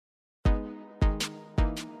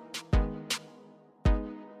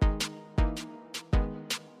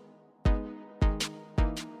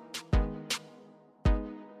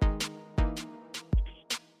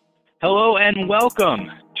Hello and welcome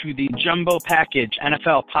to the Jumbo Package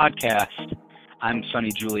NFL podcast. I'm Sonny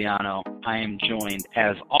Giuliano. I am joined,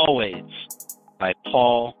 as always, by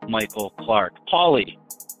Paul Michael Clark. Paulie,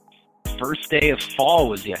 first day of fall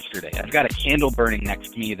was yesterday. I've got a candle burning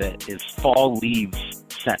next to me that is fall leaves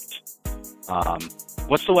scent.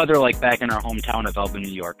 What's the weather like back in our hometown of Elba, New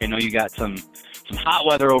York? I know you got some hot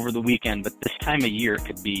weather over the weekend, but this time of year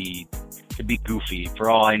could be goofy. For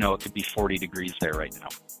all I know, it could be 40 degrees there right now.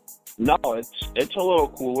 No, it's a little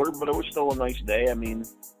cooler, but it was still a nice day. I mean,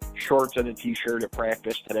 shorts and a t-shirt at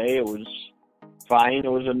practice today. It was fine. It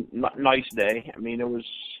was a nice day. I mean,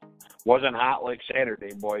 wasn't hot like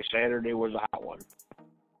Saturday, boy. Saturday was a hot one.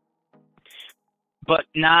 But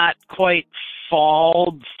not quite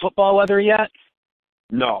fall football weather yet?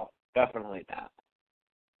 No, definitely not.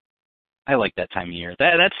 I like that time of year.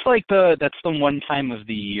 That's the one time of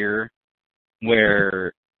the year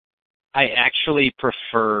where I actually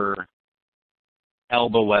prefer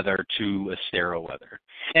Elba weather to Estero weather.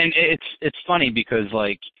 And it's funny because,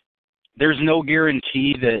 like, there's no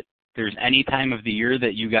guarantee that there's any time of the year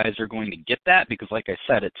that you guys are going to get that because, like I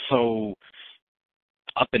said, it's so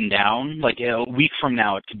up and down. Like, a week from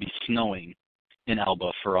now, it could be snowing in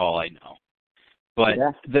Elba for all I know. But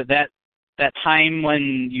yeah. That time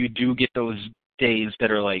when you do get those days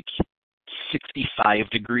that are like 65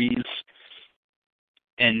 degrees,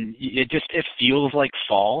 and it feels like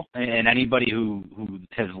fall, and anybody who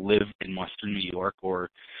has lived in Western New York or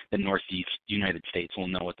the Northeast United States will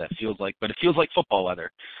know what that feels like, but it feels like football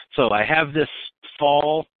weather. So I have this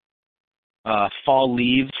fall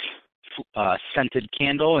leaves scented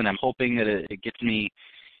candle, and I'm hoping that it gets me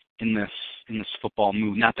in this football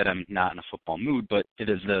mood. Not that I'm not in a football mood, but it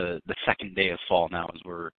is the second day of fall now as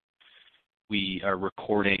we are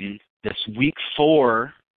recording this week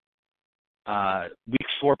 4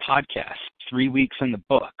 podcast, 3 weeks in the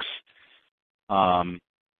books.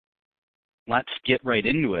 Let's get right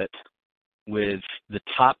into it with the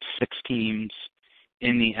top 6 teams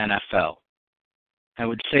in the NFL. I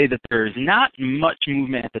would say that there's not much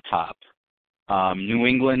movement at the top. New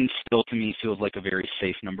England still, to me, feels like a very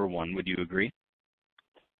safe number 1. Would you agree?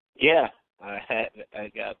 Yeah,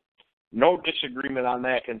 I got no disagreement on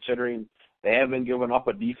that, considering they haven't given up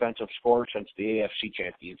a defensive score since the AFC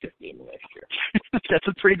Championship game last year. That's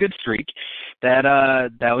a pretty good streak. That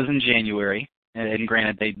was in January, and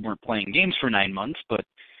granted they weren't playing games for 9 months, but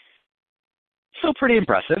still pretty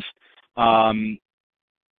impressive.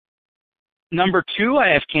 Number 2, I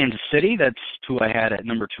have Kansas City. That's who I had at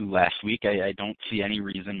number 2 last week. I don't see any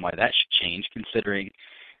reason why that should change, considering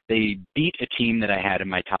they beat a team that I had in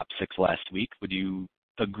my top 6 last week. Would you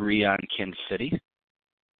agree on Kansas City?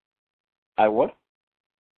 I would.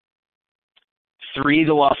 3,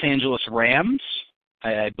 the Los Angeles Rams.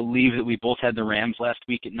 I believe that we both had the Rams last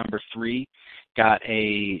week at number 3. Got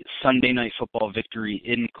a Sunday Night Football victory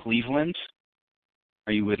in Cleveland.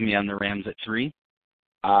 Are you with me on the Rams at 3?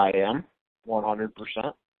 I am,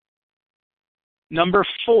 100%. Number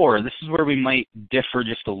 4, this is where we might differ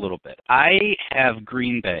just a little bit. I have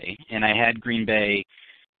Green Bay, and I had Green Bay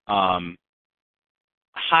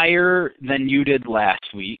higher than you did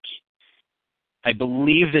last week. I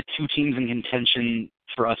believe the 2 teams in contention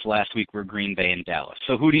for us last week were Green Bay and Dallas.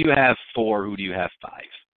 So who do you have 4? Who do you have 5?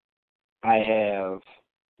 I have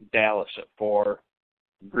Dallas at 4,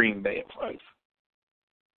 Green Bay at 5.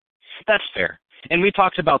 That's fair. And we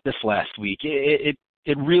talked about this last week. It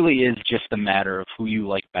really is just a matter of who you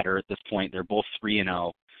like better at this point. They're both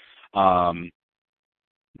 3-0.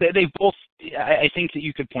 They both. I think that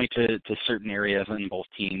you could point to certain areas in both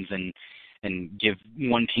teams and give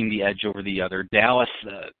one team the edge over the other. Dallas,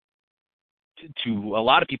 to a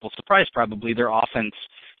lot of people's surprise, probably their offense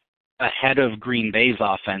ahead of Green Bay's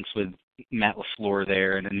offense with Matt LaFleur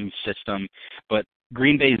there and a new system. But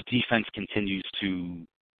Green Bay's defense continues to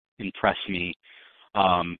impress me.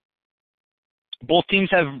 Both teams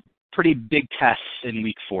have pretty big tests in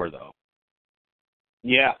week 4, though.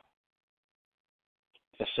 Yeah.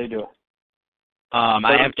 Yes, they do.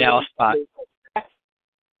 I have Dallas 5.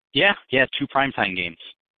 Yeah, 2 primetime games.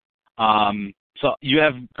 So you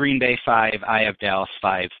have Green Bay 5, I have Dallas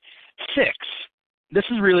 5. 6, this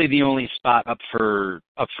is really the only spot up for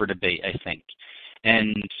debate, I think.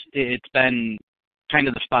 And it's been kind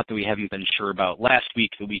of the spot that we haven't been sure about last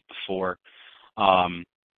week, the week before. I'm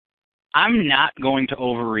not going to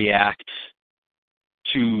overreact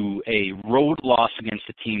to a road loss against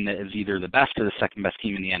a team that is either the best or the second best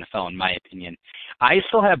team in the NFL, in my opinion. I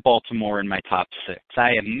still have Baltimore in my top 6.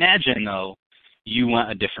 I imagine, though, you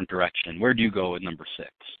went a different direction. Where do you go with number 6?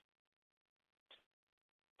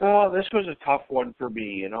 Well, this was a tough one for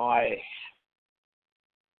me.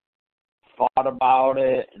 thought about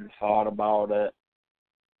it and thought about it.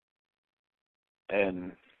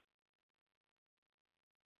 And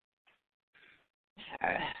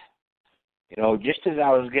just as I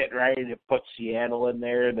was getting ready to put Seattle in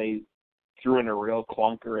there, they threw in a real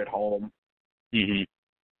clunker at home. Mm-hmm.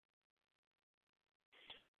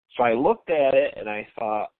 So I looked at it and I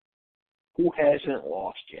thought, who hasn't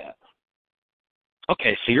lost yet?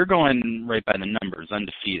 Okay, so you're going right by the numbers,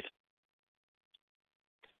 undefeated.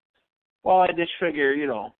 Well, I just figure,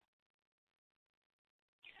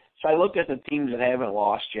 So I looked at the teams that haven't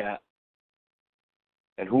lost yet,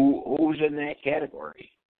 and who's in that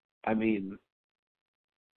category. I mean,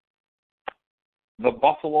 the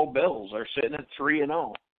Buffalo Bills are sitting at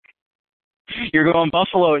 3-0. You're going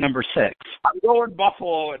Buffalo at number 6. I'm going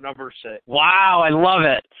Buffalo at number 6. Wow, I love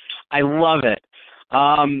it. I love it.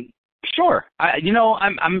 Sure.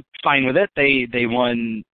 I'm fine with it. They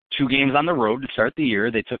won 2 games on the road to start the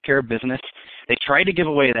year. They took care of business. They tried to give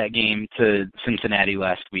away that game to Cincinnati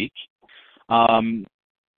last week.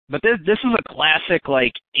 But this is a classic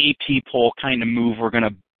AP poll kind of move. We're going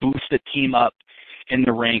to boost the team up in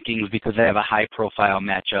the rankings because they have a high-profile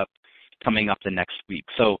matchup coming up the next week.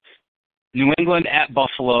 So New England at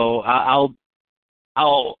Buffalo.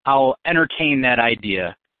 I'll entertain that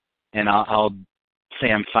idea, and I'll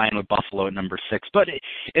say I'm fine with Buffalo at number 6. But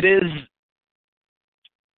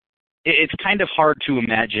it's kind of hard to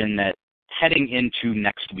imagine that heading into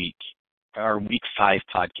next week, our Week 5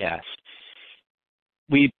 podcast,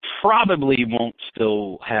 we probably won't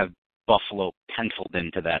still have Buffalo penciled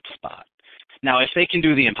into that spot. Now, if they can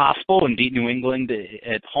do the impossible and beat New England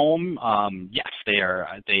at home, yes,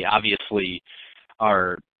 they obviously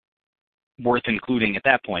are worth including at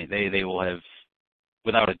that point. They will have,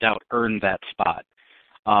 without a doubt, earned that spot.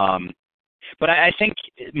 But I think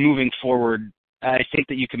moving forward, I think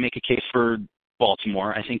that you can make a case for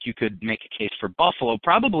Baltimore. I think you could make a case for Buffalo,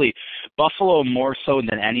 probably Buffalo more so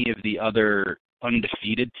than any of the other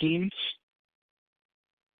undefeated teams.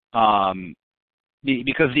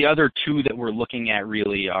 Because the other 2 that we're looking at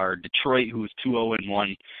really are Detroit, who's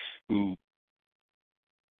 2-0-1, who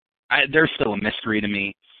they're still a mystery to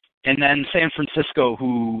me, and then San Francisco,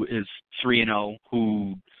 who is 3-0,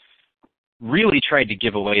 who really tried to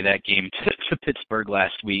give away that game to Pittsburgh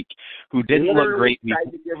last week, who didn't look great.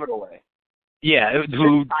 Tried to give it away. Yeah,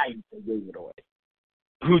 who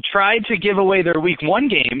tried to give away their Week 1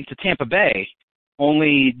 game to Tampa Bay,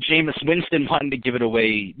 only Jameis Winston wanted to give it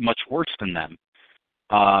away much worse than them.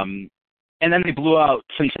 And then they blew out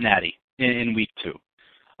Cincinnati in Week 2.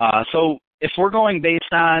 So if we're going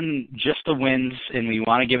based on just the wins and we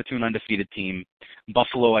want to give it to an undefeated team,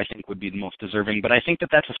 Buffalo, I think, would be the most deserving. But I think that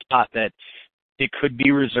that's a spot that it could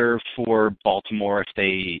be reserved for Baltimore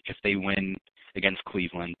if they win against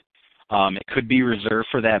Cleveland. It could be reserved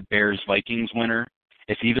for that Bears-Vikings winner.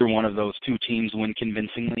 If either one of those 2 teams win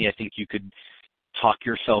convincingly, I think you could talk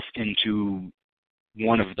yourself into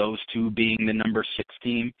one of those 2 being the number 6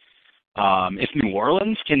 team. If New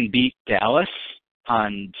Orleans can beat Dallas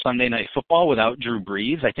on Sunday Night Football without Drew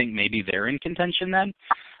Brees, I think maybe they're in contention then.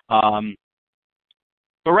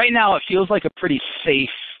 But right now it feels like a pretty safe,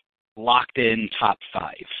 locked-in top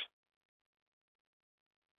 5.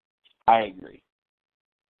 I agree.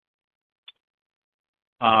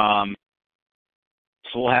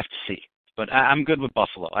 So we'll have to see. But I'm good with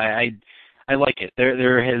Buffalo. I like it.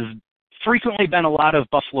 There has frequently been a lot of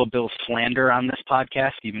Buffalo Bills slander on this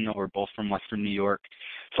podcast, even though we're both from Western New York.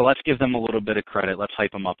 So let's give them a little bit of credit. Let's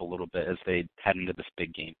hype them up a little bit as they head into this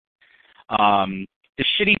big game. The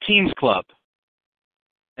Shitty Teams Club.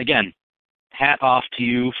 Again, hat off to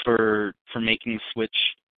you for making the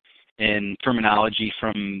switch in terminology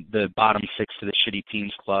from the bottom 6 to the Shitty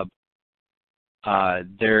Teams Club.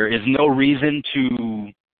 There is no reason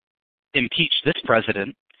to impeach this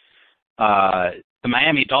president. The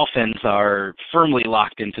Miami Dolphins are firmly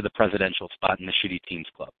locked into the presidential spot in the Shitty Teams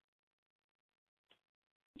Club.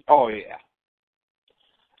 Oh, yeah.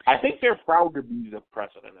 I think they're proud to be the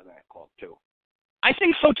president of that club, too. I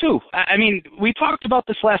think so, too. I mean, we talked about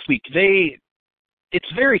this last week.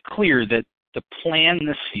 It's very clear that the plan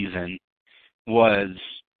this season was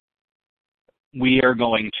we are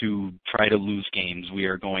going to try to lose games. We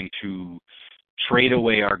are going to trade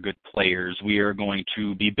away our good players. We are going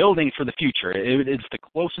to be building for the future. It's the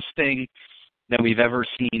closest thing that we've ever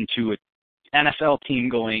seen to an NFL team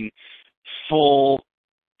going full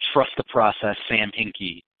trust the process, Sam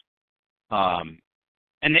Hinkie.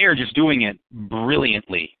 And they are just doing it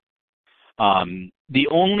brilliantly. The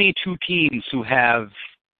only 2 teams who have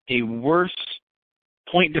a worse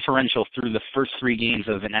point differential through the first 3 games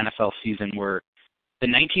of an NFL season were the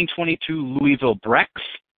 1922 Louisville Brecks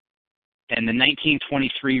and the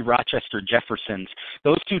 1923 Rochester Jeffersons.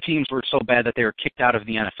 Those two teams were so bad that they were kicked out of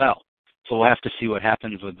the NFL. So we'll have to see what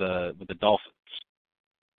happens with the Dolphins.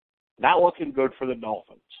 Not looking good for the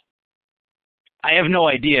Dolphins. I have no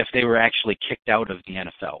idea if they were actually kicked out of the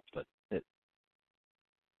NFL, but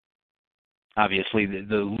obviously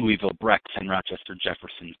the Louisville Brecks and Rochester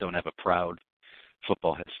Jeffersons don't have a proud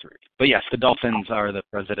football history. But yes, the Dolphins are the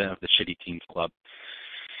president of the shitty teams club.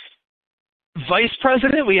 Vice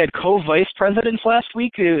president, we had co-vice presidents last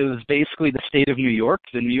week. It was basically the state of New York,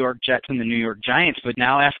 the New York Jets and the New York Giants. But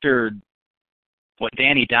now after what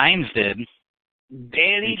Danny Dimes did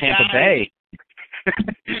in Tampa Bay,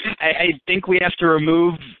 I think we have to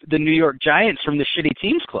remove the New York Giants from the shitty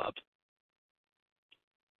teams club.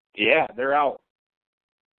 Yeah, they're out.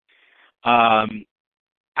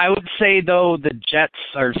 I would say, though, the Jets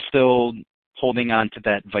are still holding on to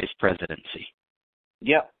that vice presidency.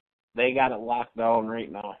 Yep. They got it locked down right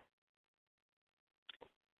now.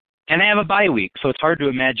 And they have a bye week, so it's hard to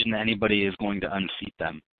imagine that anybody is going to unseat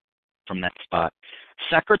them from that spot.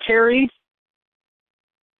 Secretary,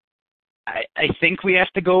 I think we have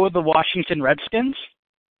to go with the Washington Redskins.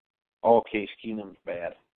 Oh, Case Keenum's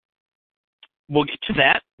bad. We'll get to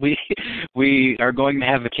that. We are going to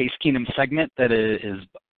have a Case Keenum segment that is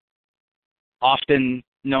often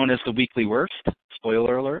known as the weekly worst.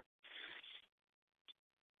 Spoiler alert.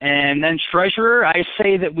 And then treasurer, I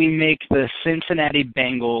say that we make the Cincinnati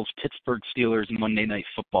Bengals Pittsburgh Steelers Monday Night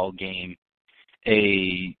Football game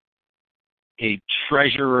a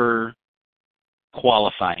treasurer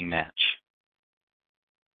qualifying match.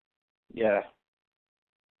 Yeah.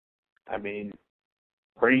 I mean,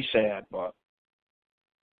 pretty sad, but.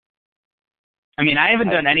 I mean, I haven't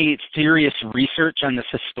done any serious research on this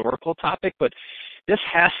historical topic, but this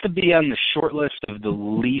has to be on the short list of the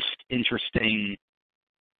least interesting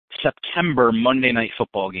September Monday Night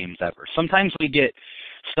Football games ever. Sometimes we get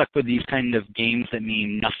stuck with these kind of games that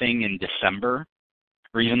mean nothing in December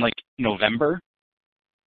or even like November.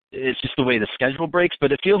 It's just the way the schedule breaks,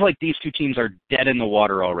 but it feels like these two teams are dead in the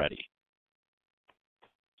water already.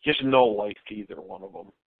 Just no life to either one of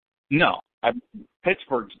them. No.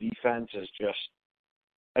 Pittsburgh's defense is just,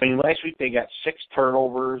 I mean, last week they got 6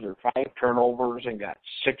 turnovers or 5 turnovers and got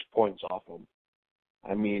 6 points off them.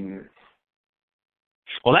 I mean,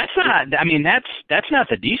 well, that's not. I mean, that's not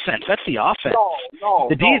the defense. That's the offense. No.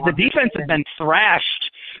 The defense has been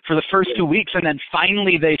thrashed for the first 2 weeks, and then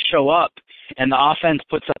finally they show up, and the offense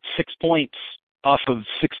puts up 6 points off of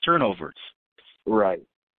 6 turnovers. Right.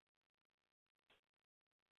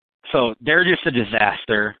 So they're just a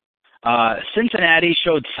disaster. Cincinnati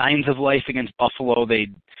showed signs of life against Buffalo.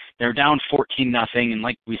 They're down 14-0, and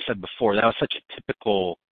like we said before, that was such a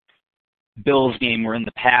typical Bills game where in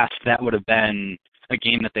the past that would have been a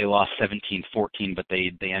game that they lost 17-14, but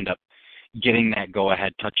they end up getting that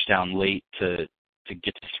go-ahead touchdown late to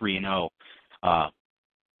get to 3-0. But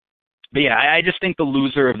yeah, I just think the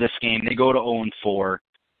loser of this game, they go to 0-4.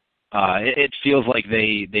 It feels like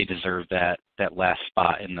they deserve that last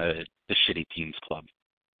spot in the shitty teams club.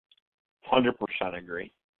 100% agree.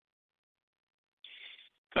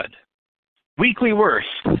 Good. Weekly worst.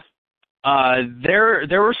 There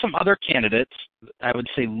were some other candidates. I would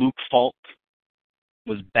say Luke Falk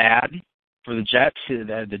was bad for the Jets.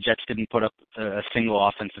 The Jets didn't put up a single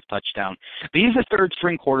offensive touchdown. But he's a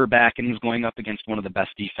third-string quarterback, and he's going up against one of the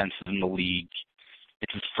best defenses in the league.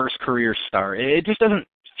 It's his first career start. It just doesn't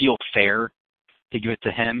feel fair to give it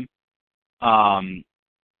to him.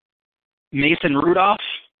 Mason Rudolph,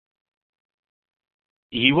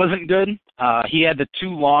 he wasn't good. He had the 2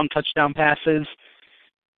 long touchdown passes,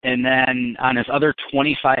 and then on his other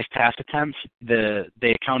 25 pass attempts,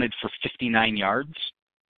 they accounted for 59 yards.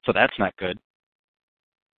 So that's not good.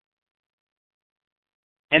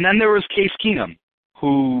 And then there was Case Keenum,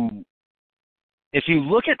 who, if you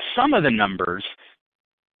look at some of the numbers,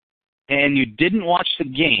 and you didn't watch the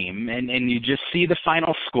game, and you just see the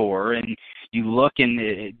final score, and you look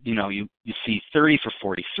and you see 30 for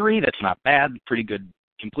 43. That's not bad. Pretty good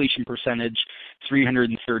completion percentage.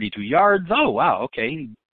 332 yards. Oh wow, okay.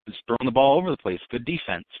 Just throwing the ball over the place. Good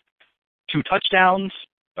defense. 2 touchdowns.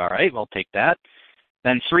 All right, we'll take that.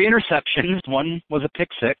 Then 3 interceptions. 1 was a pick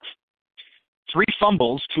 6. 3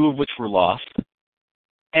 fumbles, 2 of which were lost,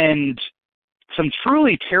 and some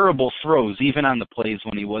truly terrible throws, even on the plays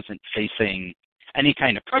when he wasn't facing any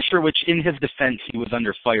kind of pressure, which in his defense, he was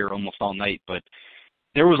under fire almost all night. But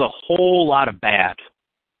there was a whole lot of bad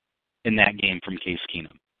in that game from Case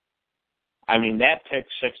Keenum. I mean, that pick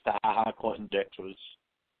 6 to Clinton Dix was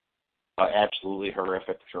an absolutely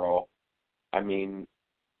horrific throw. I mean,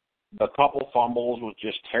 the couple fumbles was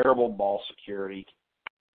just terrible ball security.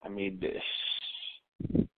 I mean,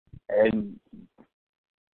 and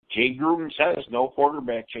Jay Gruden says no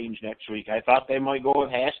quarterback change next week. I thought they might go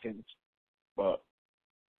with Haskins, but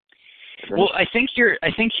well, I think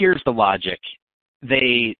here's the logic.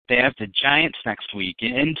 They have the Giants next week,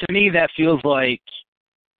 and to me that feels like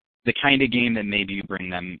the kind of game that maybe you bring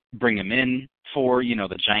them in for. You know,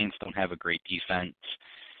 the Giants don't have a great defense.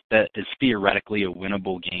 That is theoretically a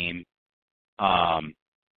winnable game.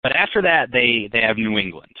 But after that, they have New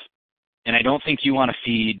England, and I don't think you want to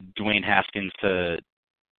feed Dwayne Haskins to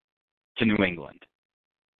New England.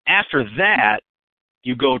 After that,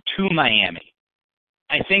 you go to Miami.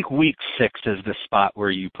 I think Week 6 is the spot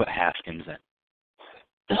where you put Haskins in.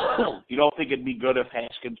 You don't think it'd be good if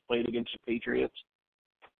Haskins played against the Patriots?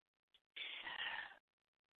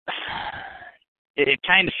 It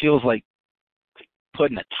kind of feels like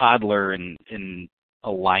putting a toddler in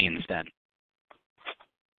a lion's den.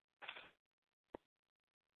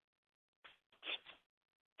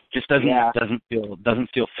 Just doesn't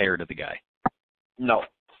feel fair to the guy. No.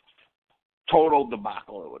 Total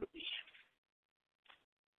debacle it would be.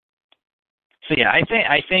 So yeah,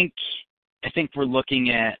 I think we're looking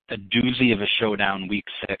at a doozy of a showdown Week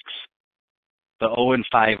 6. The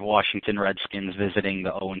 0-5 Washington Redskins visiting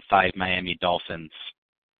the 0-5 Miami Dolphins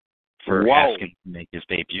for Haskins to make his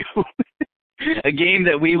debut. A game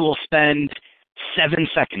that we will spend 7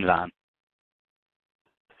 seconds on.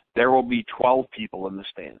 There will be 12 people in the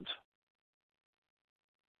stands.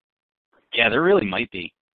 Yeah, there really might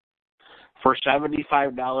be. For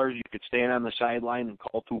 $75, you could stand on the sideline and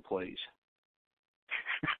call 2 plays.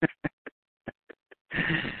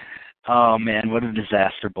 Oh, man, what a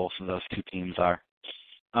disaster both of those two teams are.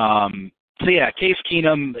 So, yeah, Case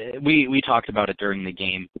Keenum, we talked about it during the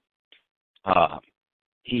game.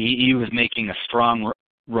 He was making a strong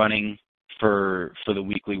running for the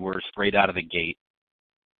weekly worst right out of the gate.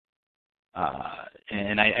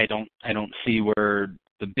 And I don't see where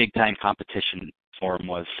the big-time competition for him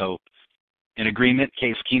was. So, in agreement,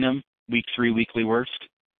 Case Keenum, Week 3 weekly worst?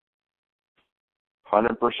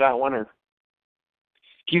 100% winner.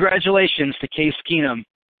 Congratulations to Case Keenum.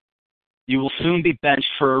 You will soon be benched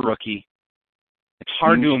for a rookie. It's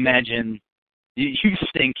hard to imagine. You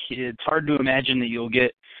stink. It's hard to imagine that you'll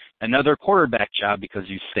get another quarterback job because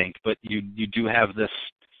you stink, but you do have this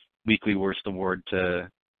weekly worst award to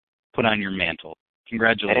put on your mantle.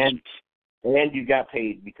 Congratulations. And you got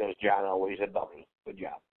paid because John always a dummy. Good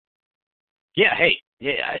job. Yeah, hey.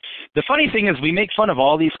 Yeah. The funny thing is we make fun of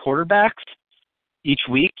all these quarterbacks each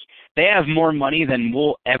week. They have more money than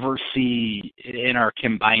we'll ever see in our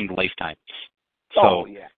combined lifetimes. So,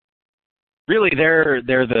 yeah. Really, they're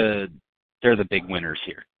the big winners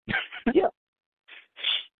here. Yeah.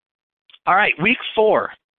 All right, Week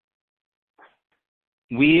 4.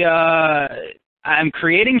 I'm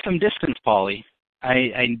creating some distance, Paulie.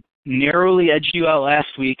 I narrowly edged you out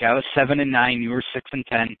last week. I was 7-9. You were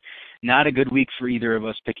 6-10. Not a good week for either of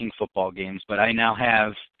us picking football games, but I now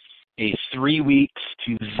have a 3 weeks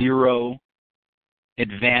to 0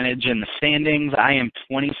 advantage in the standings. I am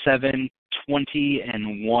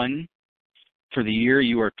 27-20-1 for the year.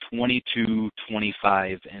 You are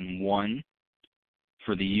 22-25-1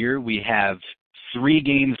 for the year. We have 3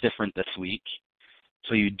 games different this week,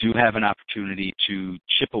 so you do have an opportunity to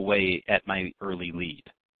chip away at my early lead.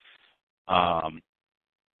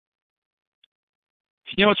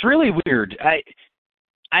 It's really weird.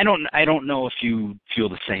 I don't know if you feel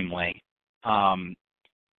the same way.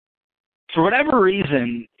 For whatever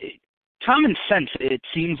reason, common sense, it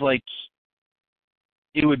seems like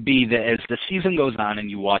it would be that as the season goes on and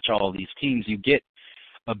you watch all these teams, you get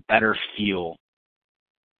a better feel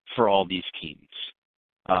for all these teams.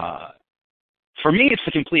 For me, it's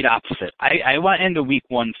the complete opposite. I went into week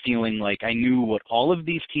 1 feeling like I knew what all of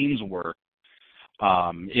these teams were.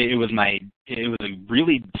 It was a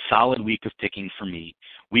really solid week of picking for me.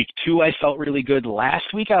 Week 2, I felt really good.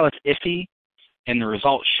 Last week, I was iffy, and the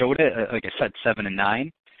results showed it. Like I said, 7-9.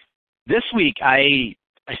 This week, I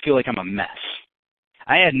feel like I'm a mess.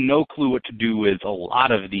 I had no clue what to do with a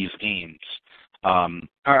lot of these games.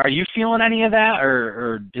 Are you feeling any of that,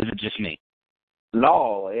 or is it just me?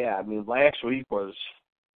 No, yeah. I mean, last week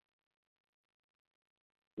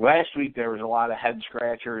there was a lot of head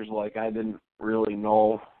scratchers. Like, I didn't really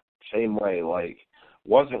know. Same way, like,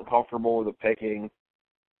 wasn't comfortable with the picking.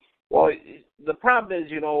 Well, the problem is,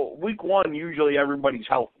 week 1, usually everybody's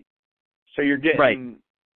healthy. So you're getting, right.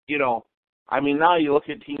 I mean, now you look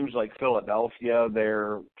at teams like Philadelphia,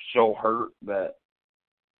 they're so hurt that,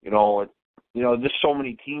 just so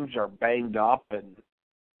many teams are banged up. And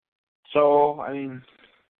so, I mean,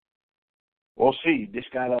 we'll see.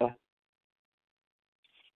 Just got to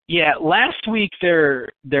Yeah, last week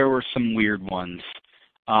there were some weird ones.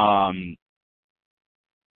 The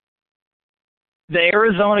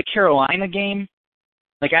Arizona-Carolina game,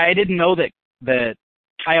 like I didn't know that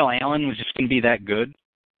Kyle Allen was just going to be that good.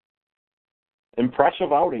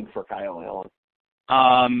 Impressive outing for Kyle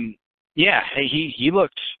Allen. Yeah, he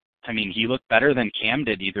looked. I mean, he looked better than Cam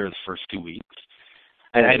did either of the first 2 weeks.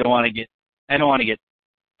 I don't want to get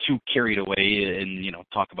too carried away and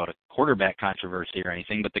talk about a quarterback controversy or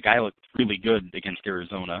anything, but the guy looked really good against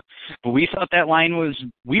Arizona. But we thought that line was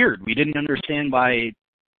weird. We didn't understand why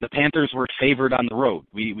the Panthers were favored on the road.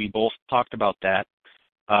 We both talked about that.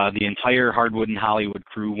 The entire Hardwood and Hollywood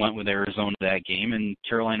crew went with Arizona that game, and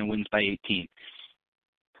Carolina wins by 18.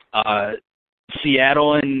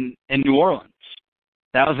 Seattle and New Orleans.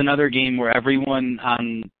 That was another game where everyone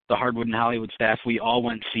on the Hardwood and Hollywood staff, we all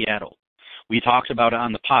went Seattle. We talked about it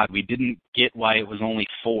on the pod. We didn't get why it was only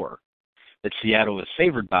 4 that Seattle was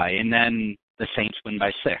favored by, and then the Saints win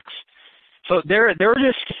by 6. So there were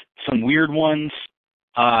just some weird ones.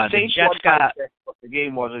 The Jets got the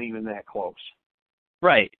game wasn't even that close.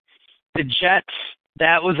 Right. The Jets,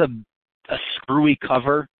 that was a screwy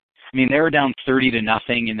cover. I mean, they were down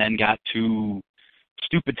 30-0 and then got 2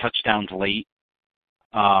 stupid touchdowns late.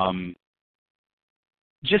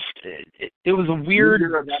 It was a weird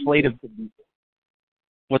slate of.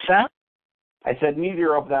 What's that? I said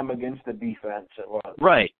neither of them against the defense. It was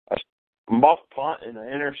right. A muff punt and an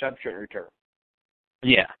interception return.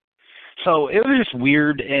 Yeah. So it was just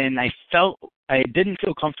weird, and I didn't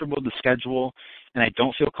feel comfortable with the schedule, and I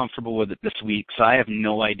don't feel comfortable with it this week, so I have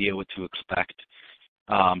no idea what to expect.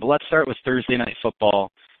 But let's start with Thursday Night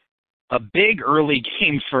Football. A big early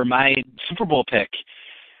game for my Super Bowl pick.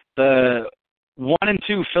 The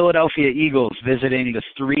 1-2 Philadelphia Eagles visiting the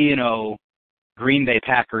 3-0 Green Bay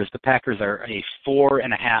Packers. The Packers are a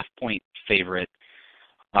 4.5-point favorite.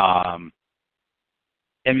 And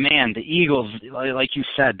man, the Eagles, like you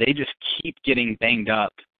said, they just keep getting banged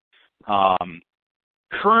up.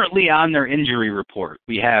 Currently on their injury report,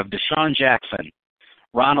 we have Deshaun Jackson,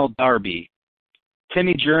 Ronald Darby,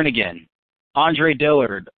 Timmy Jernigan, Andre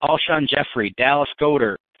Dillard, Alshon Jeffrey, Dallas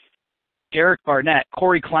Goedert, Derek Barnett,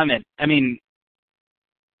 Corey Clement. I mean,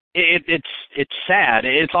 it's sad.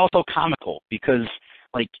 It's also comical because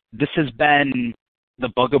this has been the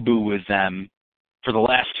bugaboo with them for the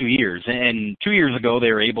last 2 years. And 2 years ago,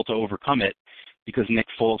 they were able to overcome it because Nick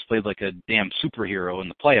Foles played like a damn superhero in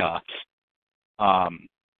the playoffs.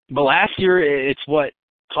 But last year, it's what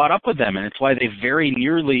caught up with them, and it's why they very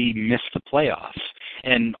nearly missed the playoffs.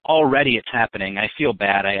 And already it's happening. I feel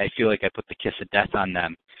bad. I feel like I put the kiss of death on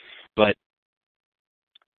them. But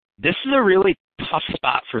this is a really tough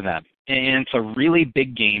spot for them. And it's a really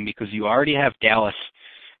big game because you already have Dallas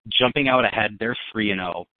jumping out ahead. They're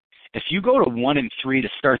 3-0. If you go to 1-3 to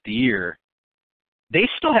start the year, they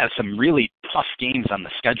still have some really tough games on the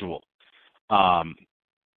schedule. And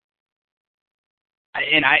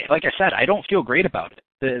like I said, I don't feel great about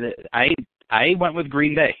it. I went with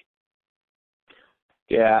Green Bay.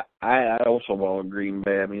 Yeah, I also went with Green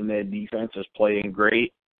Bay. I mean, their defense is playing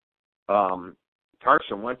great.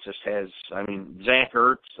 Carson Wentz just has, Zach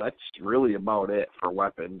Ertz, that's really about it for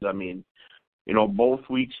weapons. I mean, both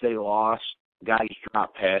weeks they lost. Guys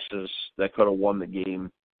dropped passes that could have won the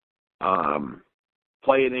game.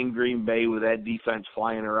 Playing in Green Bay with that defense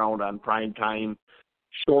flying around on prime time,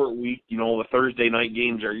 short week, the Thursday night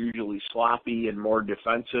games are usually sloppy and more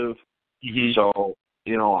defensive. Mm-hmm. So,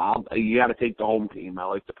 you got to take the home team. I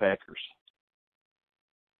like the Packers.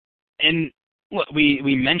 And look,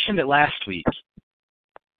 we mentioned it last week.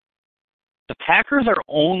 The Packers are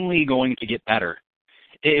only going to get better.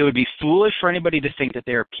 It would be foolish for anybody to think that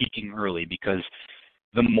they are peaking early because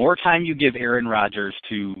the more time you give Aaron Rodgers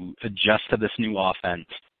to adjust to this new offense,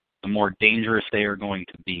 the more dangerous they are going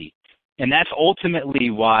to be. And that's ultimately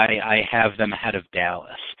why I have them ahead of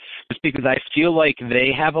Dallas. Just because I feel like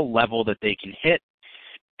they have a level that they can hit,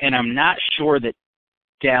 and I'm not sure that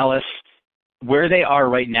Dallas, where they are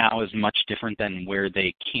right now, is much different than where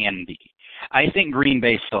they can be. I think Green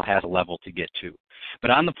Bay still has a level to get to. But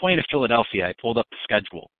on the point of Philadelphia, I pulled up the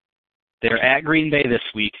schedule. They're at Green Bay this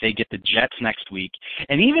week. They get the Jets next week.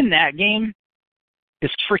 And even that game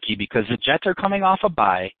is tricky because the Jets are coming off a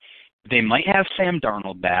bye. They might have Sam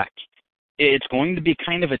Darnold back. It's going to be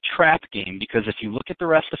kind of a trap game because if you look at the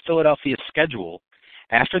rest of Philadelphia's schedule,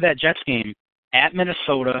 after that Jets game, at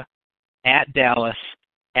Minnesota, at Dallas,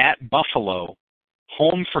 at Buffalo,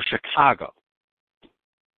 home for Chicago.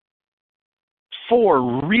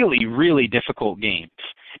 4 really, really difficult games.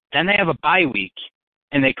 Then they have a bye week,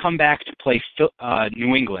 and they come back to play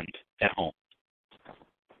New England at home.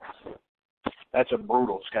 That's a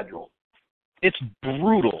brutal schedule. It's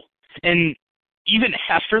brutal. And even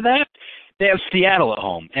after that, they have Seattle at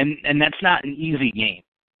home, and that's not an easy game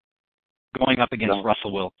going up against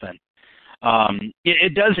Russell Wilson.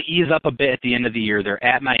 It does ease up a bit at the end of the year. They're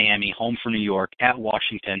at Miami, home for New York, at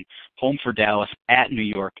Washington, home for Dallas, at New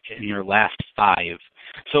York in their last 5.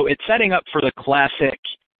 So it's setting up for the classic,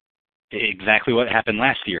 exactly what happened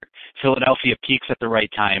last year. Philadelphia peaks at the right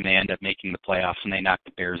time. They end up making the playoffs, and they knock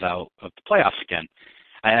the Bears out of the playoffs again.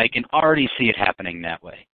 I can already see it happening that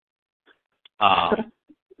way. At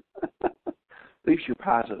least you're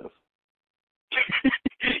positive.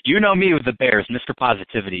 You know me with the Bears, Mr.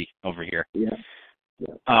 Positivity over here. Yeah.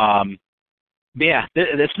 But yeah,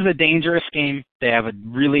 this is a dangerous game. They have a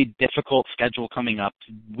really difficult schedule coming up.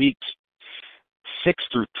 Weeks 6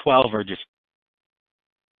 through 12 are just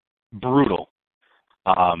brutal.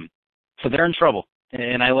 So they're in trouble.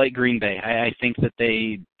 And I like Green Bay. I think that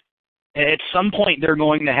at some point, they're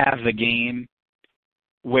going to have the game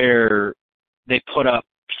where they put up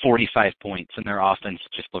 45 points and their offense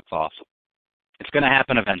just looks awesome. It's going to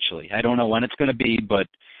happen eventually. I don't know when it's going to be, but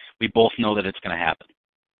we both know that it's going to happen.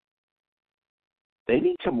 They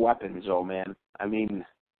need some weapons, though, man. I mean,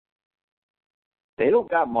 they don't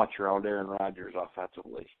got much around Aaron Rodgers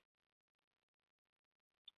offensively.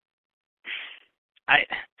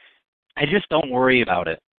 I just don't worry about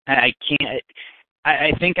it. I can't.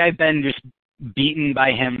 I think I've been just beaten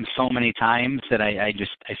by him so many times that I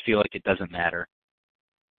feel like it doesn't matter.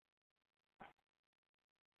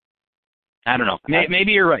 I don't know.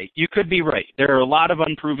 Maybe you're right. You could be right. There are a lot of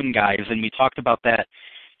unproven guys, and we talked about that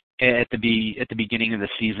at the beginning of the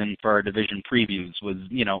season for our division previews. Was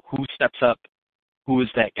who steps up, who is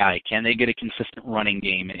that guy? Can they get a consistent running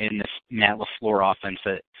game in this Matt LaFleur offense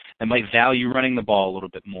that might value running the ball a little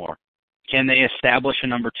bit more? Can they establish a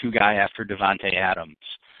number 2 guy after Devontae Adams?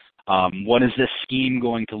 What is this scheme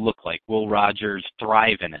going to look like? Will Rodgers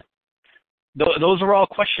thrive in it? Those are all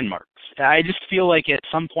question marks. I just feel like at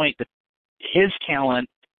some point that his talent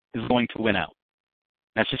is going to win out.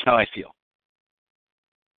 That's just how I feel.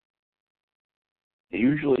 It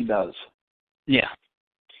usually does. Yeah.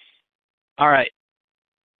 All right.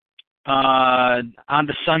 On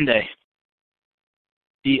to Sunday.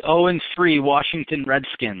 The 0-3 Washington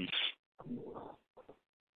Redskins,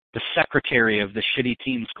 the secretary of the Shitty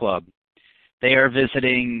Teams Club. They are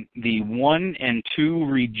visiting the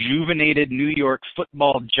 1-2 rejuvenated New York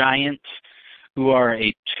Football Giants, who are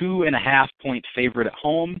a 2.5-point favorite at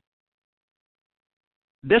home.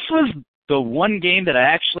 This was the one game that I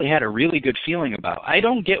actually had a really good feeling about. I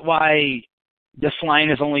don't get why this line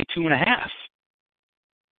is only 2.5.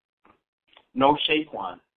 No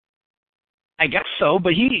Saquon. I guess so,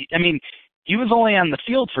 but he was only on the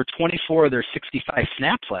field for 24 of their 65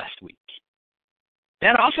 snaps last week.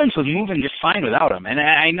 That offense was moving just fine without him. And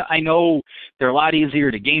I know they're a lot easier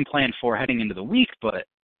to game plan for heading into the week, but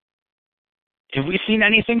have we seen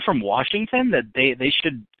anything from Washington that they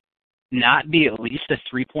should not be at least a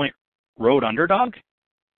 3-point road underdog?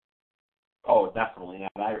 Oh, definitely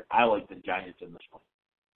not. I like the Giants in this one.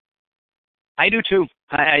 I do too.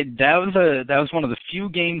 That was one of the few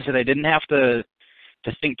games that I didn't have to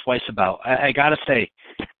think twice about. I gotta say,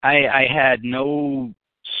 I had no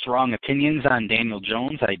strong opinions on Daniel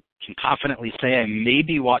Jones. I can confidently say I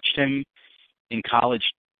maybe watched him in college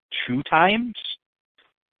 2 times.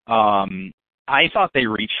 I thought they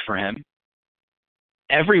reached for him.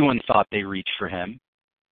 Everyone thought they reached for him.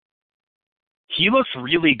 He looks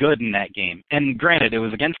really good in that game. And granted, it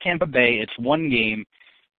was against Tampa Bay. It's one game.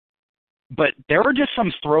 But there were just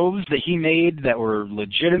some throws that he made that were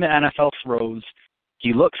legitimate NFL throws.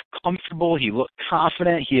 He looked comfortable. He looked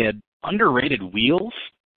confident. He had underrated wheels.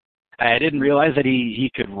 I didn't realize that he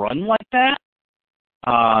could run like that.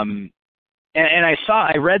 And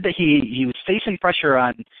I read that he was facing pressure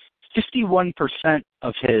on 51%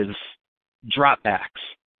 of his dropbacks.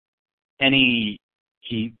 And he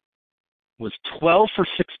was 12 for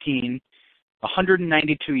 16,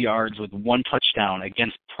 192 yards with 1 touchdown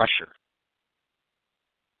against pressure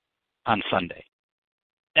on Sunday.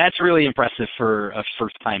 That's really impressive for a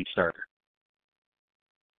first-time starter.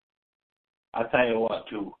 I'll tell you what,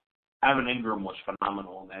 too. Evan Ingram was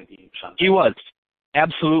phenomenal in that game Sunday. He was.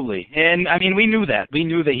 Absolutely. And, we knew that. We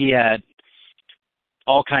knew that he had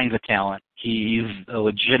all kinds of talent. He's a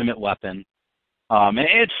legitimate weapon. And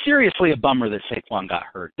it's seriously a bummer that Saquon got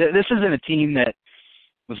hurt. This isn't a team that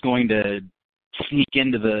was going to sneak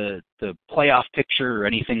into the playoff picture or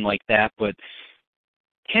anything like that, but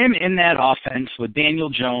him in that offense with Daniel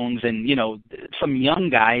Jones and, some young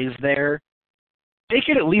guys there, they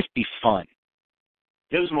could at least be fun.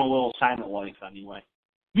 Gives him a little sign of life anyway.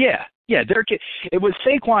 Yeah, yeah. With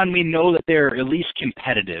Saquon, we know that they're at least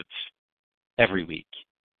competitive every week.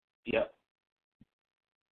 Yep.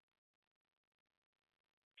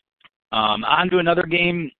 On to another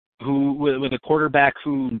game with a quarterback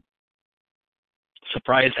who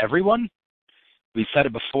surprised everyone. We said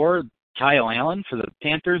it before, Kyle Allen for the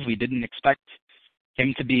Panthers. We didn't expect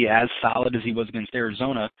him to be as solid as he was against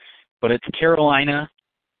Arizona, but it's Carolina.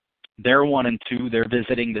 They're 1-2. They're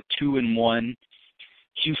visiting the 2-1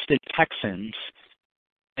 Houston Texans.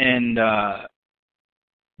 And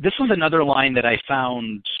this was another line that I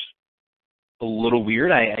found a little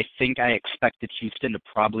weird. I think I expected Houston to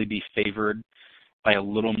probably be favored by a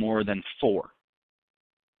little more than 4.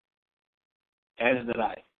 As did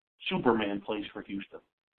I. Superman plays for Houston.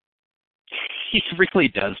 He really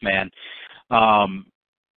does, man.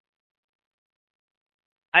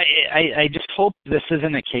 I just hope this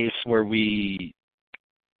isn't a case where we,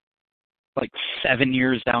 like 7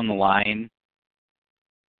 years down the line,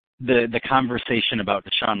 the conversation about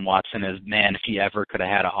Deshaun Watson is, man, if he ever could have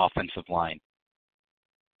had an offensive line.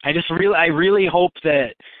 I really hope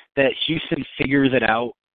that Houston figures it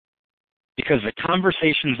out, because the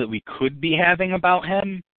conversations that we could be having about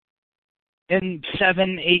him in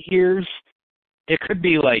 7, 8 years, it could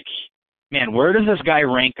be like, man, where does this guy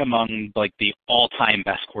rank among like the all-time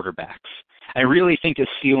best quarterbacks? I really think his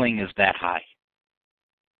ceiling is that high.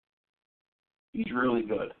 He's really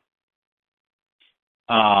good.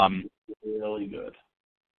 Really good.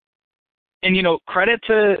 And you know, credit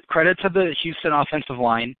to the Houston offensive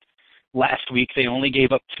line. Last week they only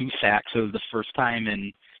gave up 2 sacks. It was the first time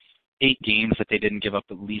in 8 games that they didn't give up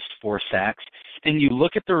at least 4 sacks. And you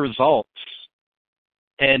look at the results,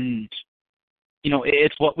 and you know,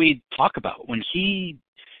 it's what we talk about. When he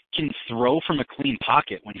can throw from a clean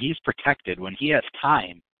pocket, when he's protected, when he has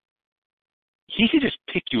time, he can just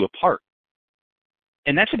pick you apart.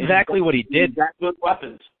 And that's exactly what he did. He's got good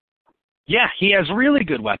weapons. Yeah, he has really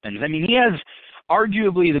good weapons. I mean, he has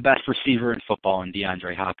arguably the best receiver in football in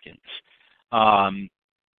DeAndre Hopkins. And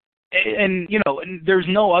you know, there's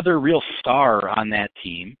no other real star on that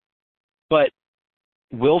team, but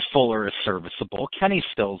Will Fuller is serviceable. Kenny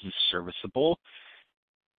Stills is serviceable.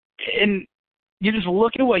 And you just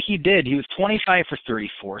look at what he did. He was 25 for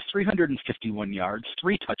 34, 351 yards,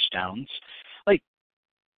 3 touchdowns. Like,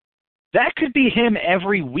 that could be him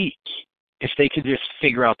every week if they could just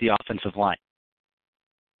figure out the offensive line.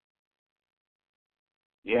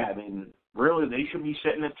 Yeah, I mean, really, they should be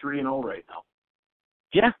sitting at 3-0 right now.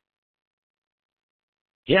 Yeah.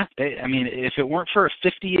 Yeah, I mean, if it weren't for a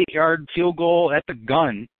 58-yard field goal at the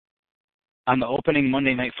gun on the opening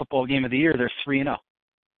Monday Night Football game of the year, they're 3-0.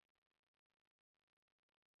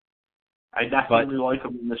 I definitely like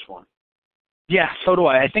them in this one. Yeah, so do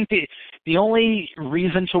I. I think the only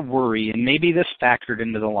reason to worry, and maybe this factored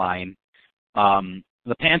into the line,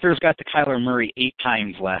 the Panthers got to Kyler Murray 8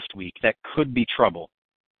 times last week. That could be trouble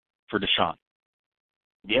for Deshaun.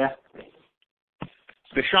 Yeah.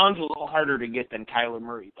 Deshaun's a little harder to get than Kyler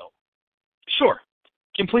Murray, though. Sure.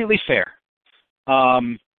 Completely fair.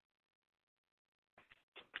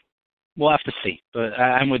 We'll have to see. But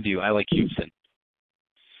I'm with you. I like Houston.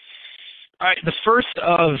 All right, the first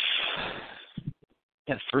of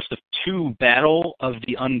 2 battle of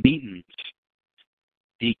the unbeaten.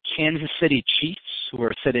 The Kansas City Chiefs, who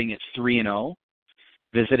are sitting at 3-0,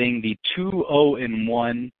 visiting the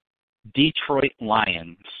 2-0-1 Detroit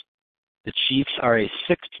Lions. The Chiefs are a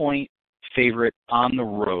 6-point favorite on the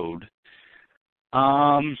road.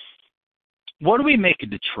 What do we make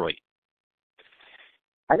of Detroit?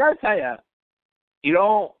 I got to tell you, you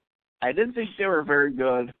know, I didn't think they were very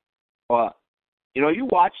good, but, you know, you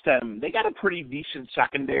watch them, they got a pretty decent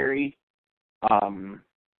secondary.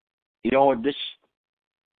 You know, they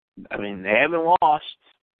haven't lost.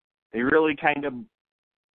 They really kind of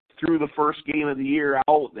threw the first game of the year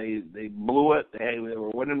out. They blew it. They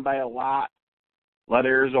were winning by a lot. Let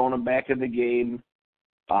Arizona back in the game.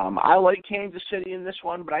 I like Kansas City in this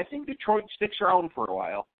one, but I think Detroit sticks around for a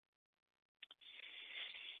while.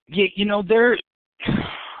 Yeah, you know,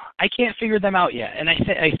 I can't figure them out yet, and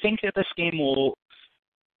I think that this game will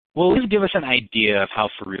at least give us an idea of how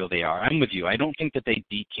for real they are. I'm with you. I don't think that they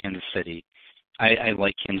beat Kansas City. I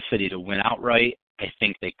like Kansas City to win outright. I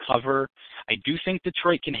think they cover. I do think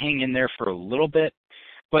Detroit can hang in there for a little bit,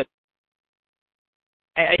 but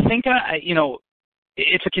I think, you know,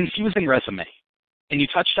 it's a confusing resume, and you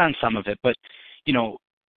touched on some of it, but, you know,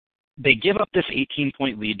 they give up this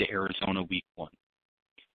 18-point lead to Arizona week 1.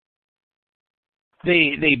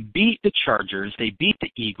 They beat the Chargers. They beat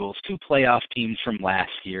the Eagles, 2 playoff teams from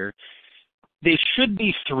last year. They should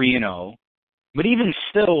be 3-0, but even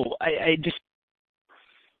still,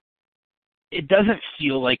 it doesn't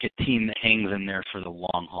feel like a team that hangs in there for the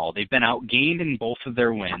long haul. They've been outgained in both of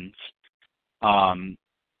their wins.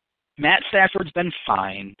 Matt Stafford's been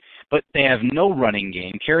fine, but they have no running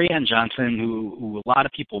game. Kerryon Johnson, who a lot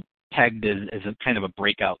of people pegged as a kind of a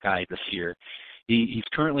breakout guy this year, he's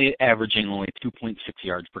currently averaging only 2.6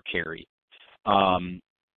 yards per carry.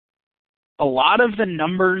 A lot of the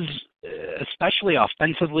numbers, especially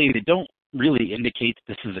offensively, they don't really indicate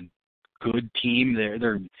that this is a good team.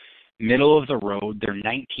 They're middle of the road. They're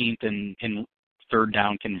 19th in third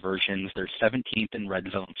down conversions. They're 17th in red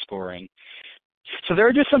zone scoring. So there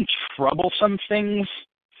are just some troublesome things,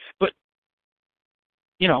 but,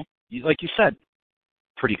 like you said,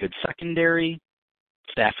 pretty good secondary.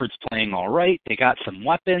 Stafford's playing all right. They got some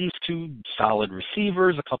weapons, 2 solid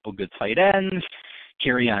receivers, a couple good tight ends.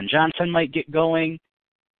 Kerryon Johnson might get going.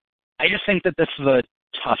 I just think that this is a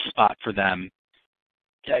tough spot for them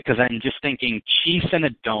because I'm just thinking Chiefs in a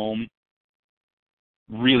dome,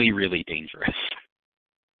 really, really dangerous.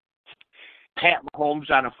 Pat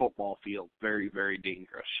Mahomes on a football field, very, very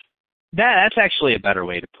dangerous. That's actually a better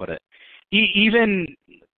way to put it. Even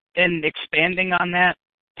in expanding on that,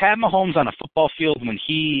 Pat Mahomes on a football field when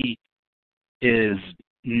he is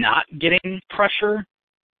not getting pressure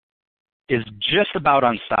is just about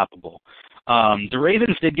unstoppable. The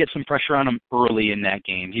Ravens did get some pressure on him early in that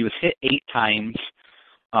game. He was hit 8 times,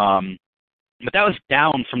 but that was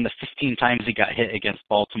down from the 15 times he got hit against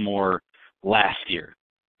Baltimore last year.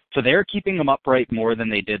 So they're keeping him upright more than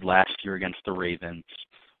they did last year against the Ravens.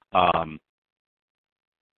 And,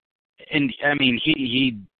 I mean,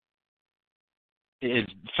 he is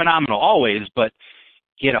phenomenal always, but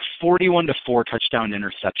he had a 41-4 touchdown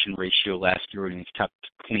interception ratio last year when he was kept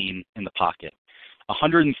clean in the pocket.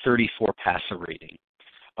 134 passer rating.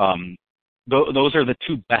 Those are the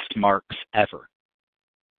 2 best marks ever.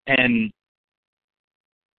 And,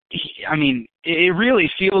 it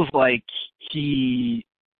really feels like he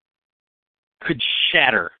could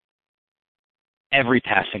shatter every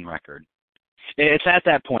passing record. It's at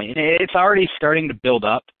that point. It's already starting to build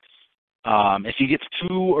up. If he gets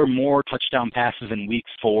 2 or more touchdown passes in week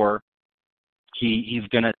 4, he's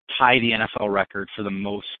going to tie the NFL record for the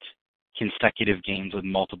most consecutive games with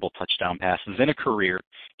multiple touchdown passes in a career.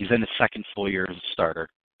 He's in his 2nd full year as a starter.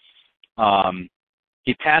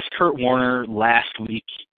 He passed Kurt Warner last week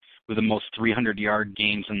with the most 300-yard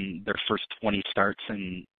games in their first 20 starts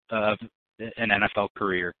in an NFL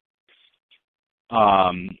career.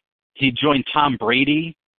 He joined Tom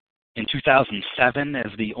Brady in 2007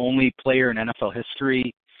 as the only player in NFL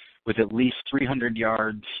history with at least 300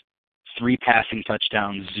 yards, 3 passing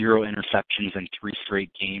touchdowns, 0 interceptions in 3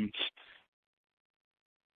 straight games.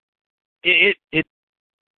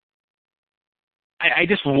 I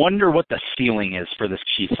just wonder what the ceiling is for this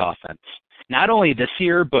Chiefs offense. Not only this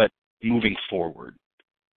year, but moving forward.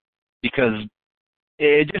 Because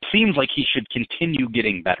it just seems like he should continue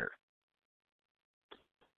getting better.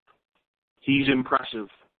 He's impressive.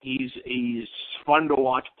 He's fun to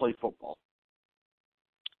watch play football.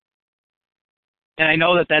 And I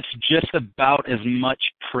know that that's just about as much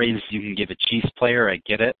praise as you can give a Chiefs player. I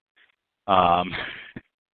get it.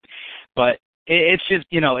 But it's just,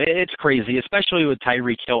 it's crazy, especially with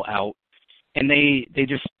Tyreek Hill out. And they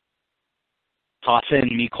just toss in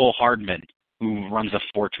Mecole Hardman, who runs a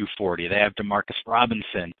 4.2 40. They have Demarcus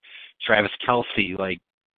Robinson, Travis Kelce,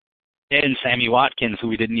 and Sammy Watkins, who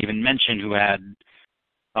we didn't even mention, who had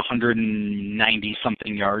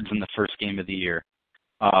 190-something yards in the first game of the year.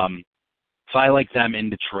 So I like them in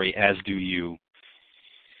Detroit, as do you.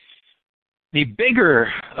 The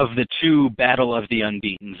bigger of the 2 battle of the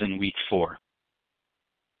unbeatens in Week 4.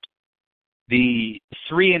 The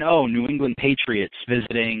 3-0 New England Patriots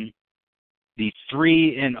visiting the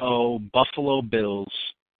 3-0 Buffalo Bills.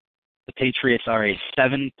 The Patriots are a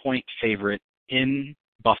 7-point favorite in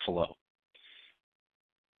Buffalo.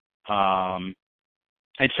 I'd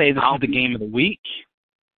say this is the game of the week.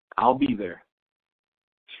 I'll be there.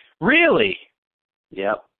 Really?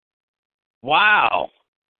 Yep. Wow.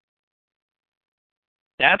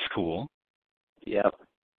 That's cool. Yep.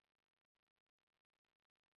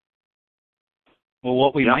 Well,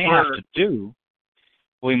 what we might have to do,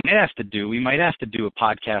 we might have to do a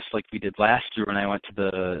podcast like we did last year when I went to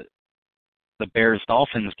the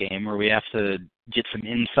Bears-Dolphins game, where we have to get some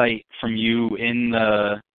insight from you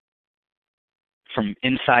from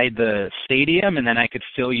inside the stadium, and then I could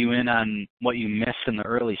fill you in on what you missed in the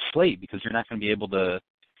early slate, because you're not going to be able to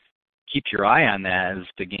keep your eye on that as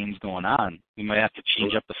the game's going on. We might have to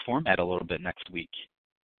change up the format a little bit next week.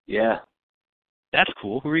 Yeah. That's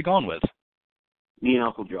cool. Who are you going with? Me and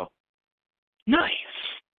Uncle Joe. Nice.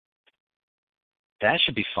 That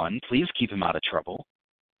should be fun. Please keep him out of trouble.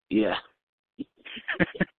 Yeah.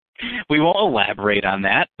 We won't elaborate on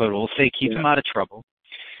that, but we'll say keep him out of trouble.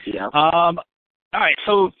 Yeah. All right,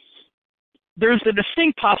 so there's a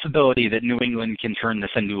distinct possibility that New England can turn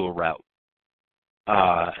this into a rout.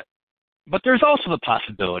 But there's also the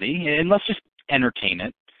possibility, and let's just entertain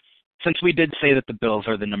it, since we did say that the Bills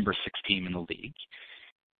are the number 6 team in the league,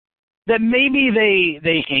 that maybe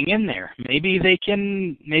they hang in there. Maybe they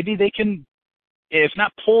can, if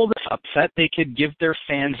not pull this upset, they could give their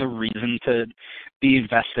fans a reason to be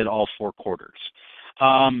invested all 4 quarters.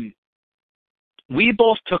 We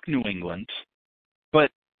both took New England,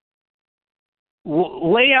 but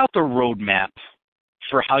lay out the roadmap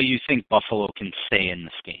for how you think Buffalo can stay in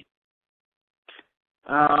this game.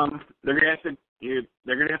 They're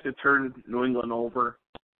gonna have to turn New England over.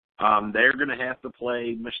 They're gonna have to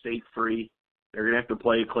play mistake free. They're gonna have to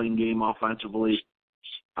play a clean game offensively.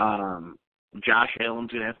 Josh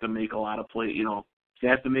Allen's gonna have to make a lot of plays. He's gonna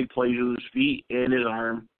have to make plays with his feet and his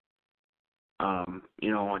arm.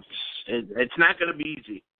 It's not gonna be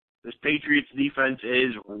easy. This Patriots defense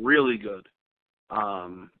is really good.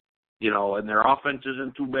 And their offense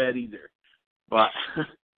isn't too bad either. But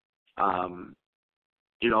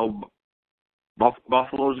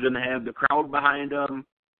Buffalo's going to have the crowd behind them,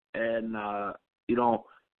 and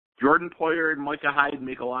Jordan Poyer and Micah Hyde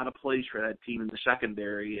make a lot of plays for that team in the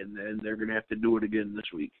secondary, and they're going to have to do it again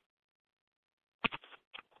this week.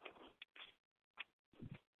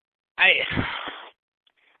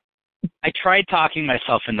 I tried talking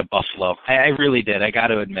myself into Buffalo. I really did. I got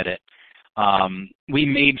to admit it. We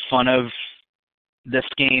made fun of this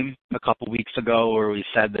game a couple weeks ago, where we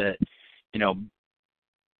said that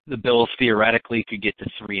the Bills theoretically could get to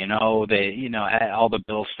 3-0. They, all the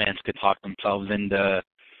Bills fans could talk themselves into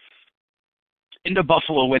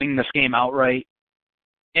Buffalo winning this game outright.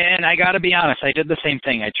 And I got to be honest, I did the same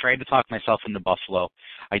thing. I tried to talk myself into Buffalo.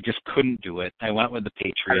 I just couldn't do it. I went with the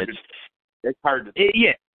Patriots. It's hard to do.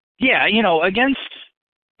 Yeah,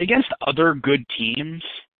 against other good teams,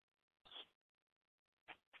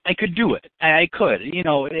 I could do it. I could.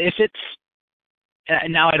 If it's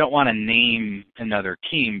now, I don't want to name another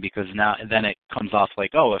team, because then it comes off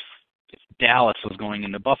like, oh, if Dallas was going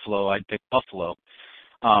into Buffalo, I'd pick Buffalo.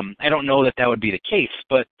 I don't know that would be the case,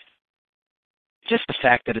 but just the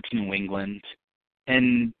fact that it's New England,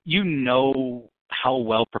 and how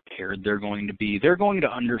well prepared they're going to be. They're going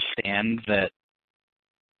to understand that,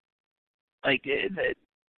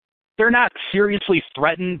 they're not seriously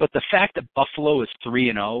threatened, but the fact that Buffalo is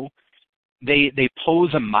 3-0, they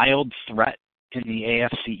pose a mild threat in the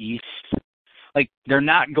AFC East. They're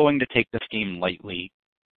not going to take this game lightly.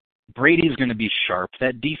 Brady's going to be sharp.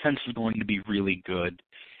 That defense is going to be really good.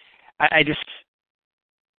 I just,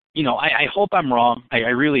 I hope I'm wrong. I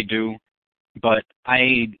really do. But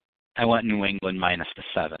I went New England minus the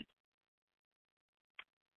 7.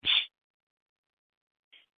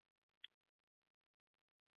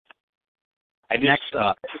 Next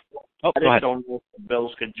up. I just don't know if the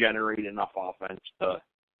Bills could generate enough offense to,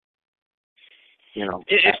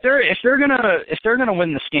 If they're gonna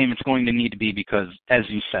win this game, it's going to need to be because, as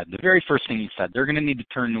you said, the very first thing you said, they're going to need to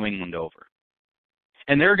turn New England over,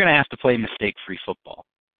 and they're going to have to play mistake-free football.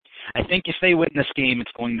 I think if they win this game,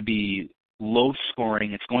 it's going to be low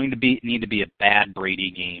scoring. It's going to need to be a bad Brady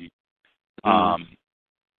game,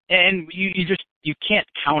 and you can't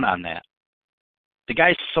count on that. The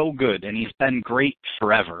guy's so good, and he's been great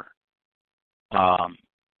forever.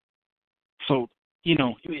 So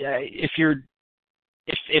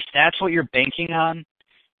if that's what you're banking on,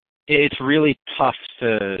 it's really tough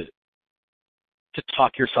to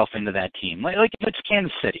talk yourself into that team. Like if it's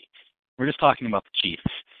Kansas City, we're just talking about the Chiefs.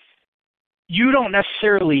 You don't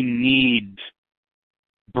necessarily need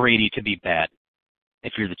Brady to be bad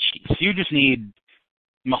if you're the Chiefs. You just need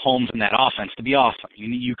Mahomes and that offense to be awesome.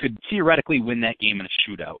 You could theoretically win that game in a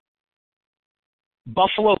shootout.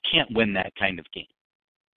 Buffalo can't win that kind of game.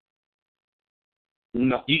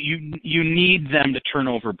 No. You need them to turn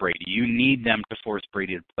over Brady. You need them to force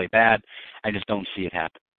Brady to play bad. I just don't see it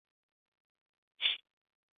happen.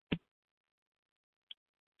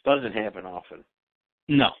 Doesn't happen often.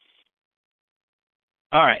 No.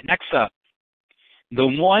 All right, next up. The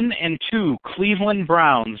 1-2 Cleveland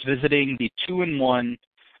Browns visiting the 2-1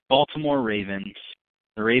 Baltimore Ravens.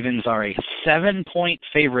 The Ravens are a 7-point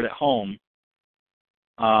favorite at home.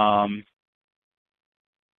 I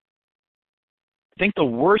think the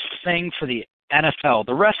worst thing for the NFL,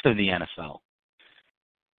 the rest of the NFL,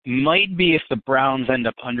 might be if the Browns end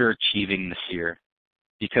up underachieving this year,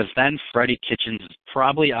 because then Freddie Kitchens is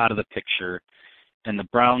probably out of the picture, and the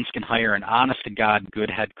Browns can hire an honest-to-God good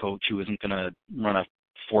head coach who isn't going to run a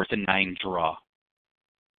 4th and 9 draw.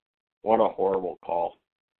 What a horrible call.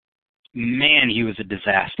 Man, he was a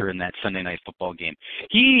disaster in that Sunday Night Football game.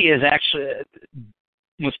 He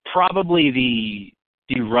was probably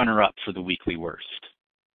the runner-up for the weekly worst.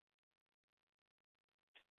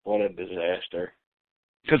 What a disaster.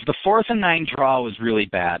 Because the 4th and 9 draw was really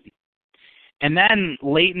bad. And then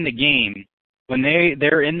late in the game, when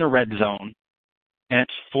they're in the red zone, and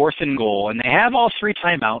it's 4th and goal, and they have all 3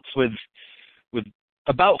 timeouts with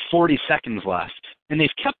about 40 seconds left, and they've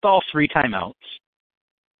kept all 3 timeouts,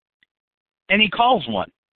 and he calls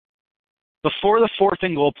one before the 4th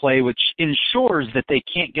and goal play, which ensures that they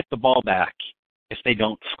can't get the ball back if they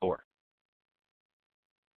don't score.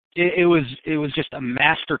 It was just a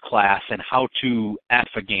master class in how to F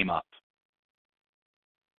a game up.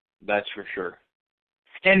 That's for sure.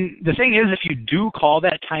 And the thing is, if you do call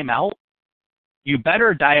that timeout, you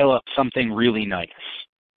better dial up something really nice.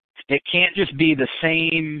 It can't just be the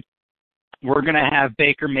same, we're going to have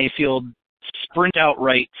Baker Mayfield sprint out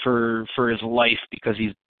right for his life because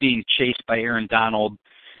he's being chased by Aaron Donald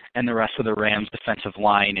and the rest of the Rams defensive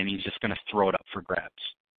line, and he's just going to throw it up for grabs.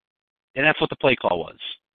 And that's what the play call was.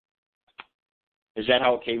 Is that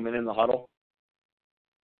how it came in the huddle?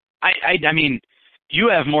 I mean, you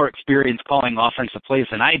have more experience calling offensive plays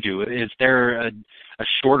than I do. Is there a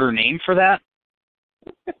shorter name for that?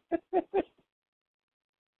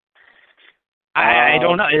 I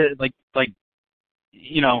don't know. Like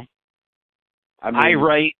you know, I mean, eye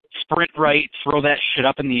right, sprint right, throw that shit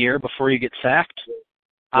up in the air before you get sacked.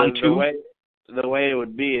 The way it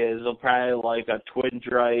would be is they'll probably like a twins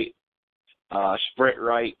right, sprint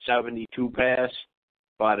right, 72 pass,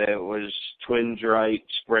 but it was twins right,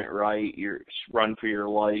 sprint right, run for your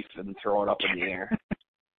life and throw it up in the air.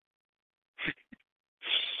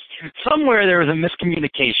 Somewhere there was a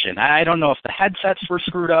miscommunication. I don't know if the headsets were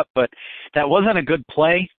screwed up, but that wasn't a good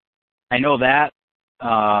play. I know that.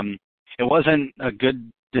 It wasn't a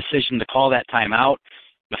good decision to call that timeout.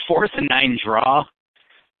 The 4th and 9 draw,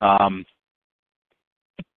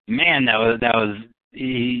 man, that was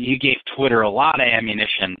he gave Twitter a lot of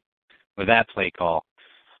ammunition with that play call.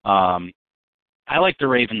 I like the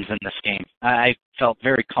Ravens in this game. I felt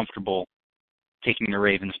very comfortable taking the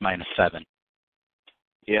Ravens -7.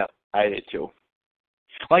 Yeah, I did too.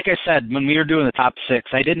 Like I said, when we were doing the top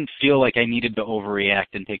 6, I didn't feel like I needed to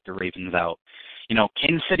overreact and take the Ravens out. You know,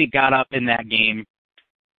 Kansas City got up in that game.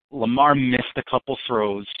 Lamar missed a couple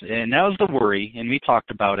throws, and that was the worry, and we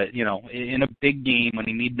talked about it. You know, in a big game when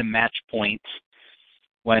he needed to match points,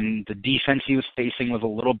 when the defense he was facing was a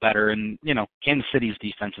little better, and, you know, Kansas City's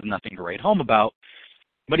defense is nothing to write home about.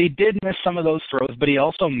 But he did miss some of those throws, but he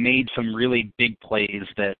also made some really big plays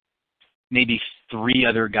that maybe 3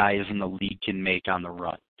 other guys in the league can make on the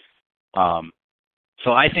run.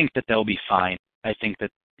 So I think that they'll be fine. I think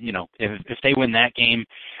that, you know, if they win that game,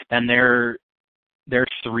 then they're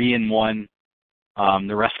 3-1.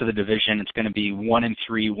 The rest of the division, it's going to be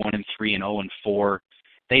 1-3, 1-3, and 0-4.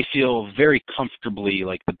 They feel very comfortably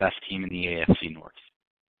like the best team in the AFC North.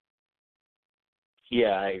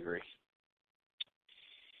 Yeah, I agree.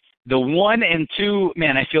 The 1 and 2,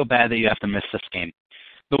 man, I feel bad that you have to miss this game.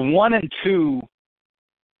 The 1 and 2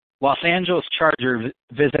 Los Angeles Chargers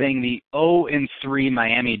visiting the 0-3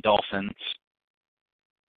 Miami Dolphins.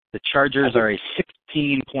 The Chargers are a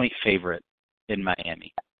 16-point favorite in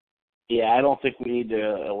Miami. Yeah, I don't think we need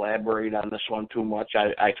to elaborate on this one too much.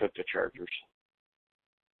 I took the Chargers.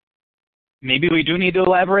 Maybe we do need to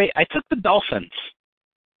elaborate. I took the Dolphins.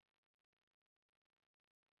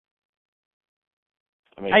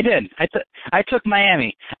 I did. I took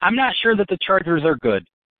Miami. I'm not sure that the Chargers are good.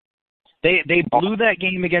 They blew that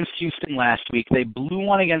game against Houston last week. They blew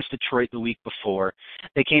one against Detroit the week before.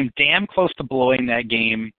 They came damn close to blowing that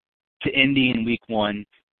game to Indy in week 1.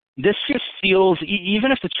 This just feels,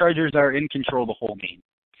 even if the Chargers are in control the whole game,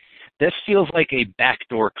 this feels like a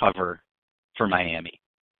backdoor cover for Miami.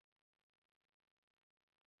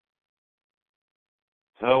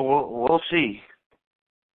 So we'll see.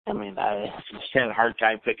 I mean, I just had a hard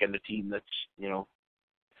time picking the team that's, you know,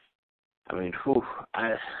 I mean,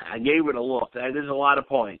 I gave it a look. That is a lot of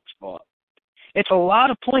points, but it's a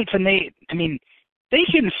lot of points, and they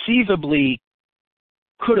conceivably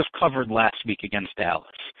could have covered last week against Dallas.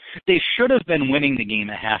 They should have been winning the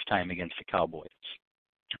game at halftime against the Cowboys.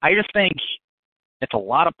 I just think it's a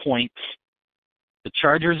lot of points. The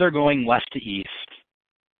Chargers are going west to east.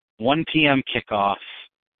 1 p.m. kickoff.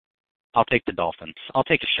 I'll take the Dolphins. I'll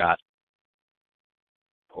take a shot.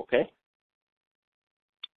 Okay.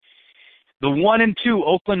 The 1-2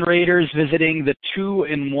 Oakland Raiders visiting the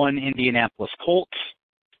 2-1 Indianapolis Colts.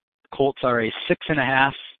 Colts are a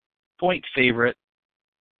 6.5-point favorite.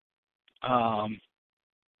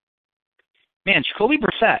 Jacoby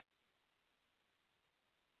Brissett.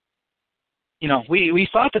 We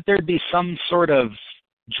thought that there'd be some sort of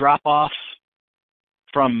drop-off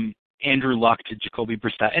from Andrew Luck to Jacoby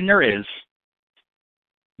Brissett, and there is,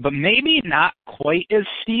 but maybe not quite as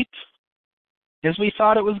steep as we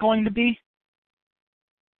thought it was going to be.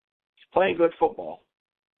 He's playing good football.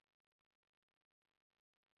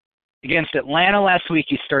 Against Atlanta last week,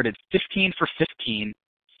 he started 15 for 15,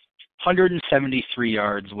 173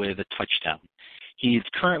 yards with a touchdown. He's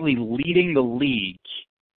currently leading the league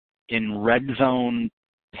in red zone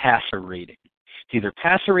passer rating. It's either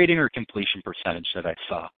passer rating or completion percentage that I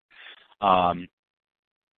saw.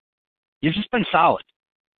 He's just been solid.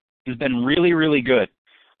 He's been really, really good.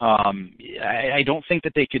 I don't think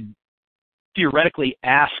that they could theoretically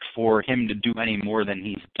ask for him to do any more than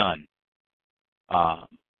he's done.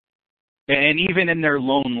 And even in their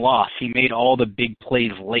lone loss, he made all the big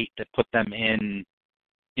plays late that put them in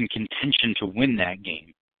contention to win that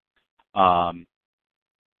game.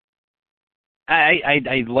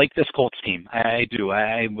 I like this Colts team. I do.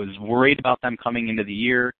 I was worried about them coming into the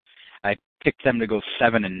year. I picked them to go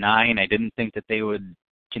 7-9. I didn't think that they would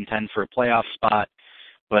contend for a playoff spot,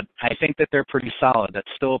 but I think that they're pretty solid. That's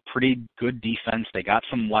still a pretty good defense. They got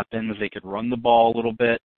some weapons. They could run the ball a little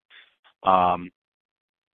bit.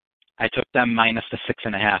 I took them minus the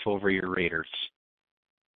 6.5 over your Raiders.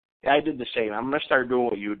 Yeah, I did the same. I'm going to start doing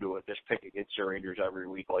what you do with this pick against the Rangers every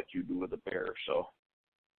week like you do with the Bears. So,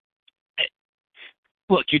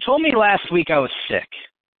 look, you told me last week I was sick.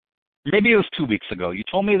 Maybe it was 2 weeks ago. You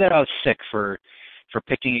told me that I was sick for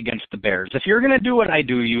picking against the Bears. If you're going to do what I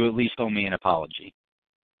do, you at least owe me an apology.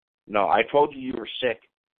 No, I told you were sick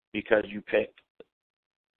because you picked.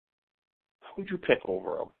 Who'd you pick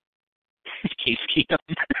over them? Case Keenum.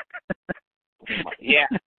 Yeah.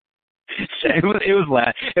 It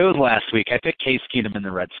was last week. I picked Case Keenum in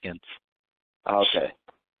the Redskins. Okay.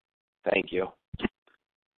 Thank you.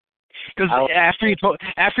 Because after you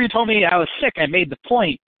told me I was sick, I made the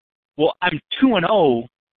point. Well, I'm 2-0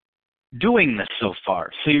 doing this so far,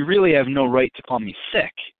 so you really have no right to call me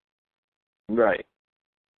sick. Right.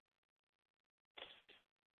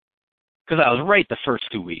 Because I was right the first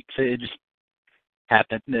 2 weeks. It just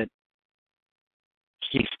happened that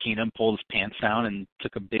Case Keenum pulled his pants down and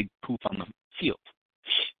took a big poop on the field.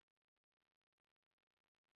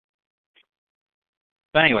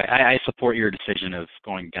 But anyway, I support your decision of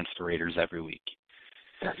going against the Raiders every week.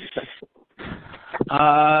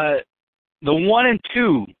 The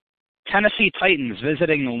 1-2 Tennessee Titans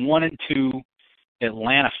visiting the 1-2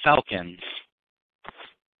 Atlanta Falcons.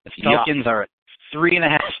 The Falcons are a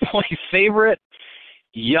 3.5-point favorite.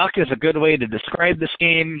 Yuck is a good way to describe this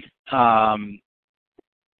game.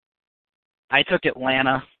 I took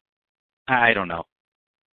Atlanta. I don't know.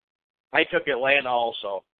 I took Atlanta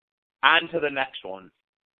also. On to the next one.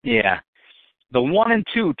 Yeah. The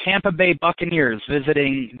 1-2 Tampa Bay Buccaneers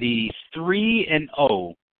visiting the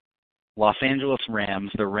 3-0 Los Angeles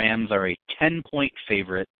Rams. The Rams are a 10-point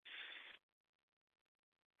favorite.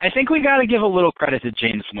 I think we got to give a little credit to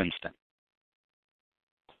Jameis Winston.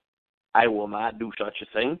 I will not do such a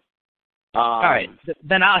thing. All right,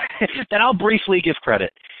 then I'll briefly give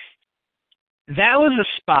credit. That was a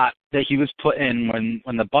spot that he was put in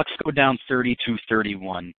when the Bucs go down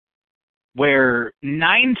 32-31, where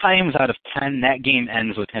 9 times out of 10 that game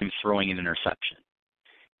ends with him throwing an interception.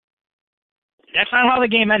 That's not how the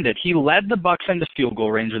game ended. He led the Bucs into field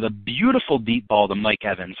goal range with a beautiful deep ball to Mike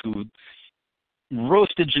Evans, who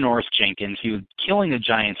roasted Janoris Jenkins. He was killing the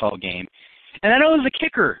Giants all game. And then it was the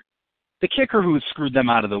kicker who screwed them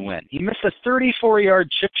out of the win. He missed a 34-yard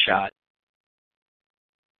chip shot.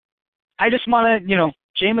 I just want to,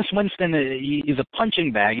 Jameis Winston, he's a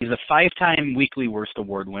punching bag. He's a 5-time Weekly Worst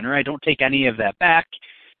Award winner. I don't take any of that back.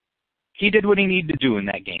 He did what he needed to do in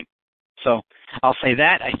that game. So I'll say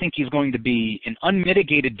that. I think he's going to be an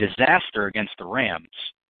unmitigated disaster against the Rams.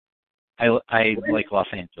 I like Los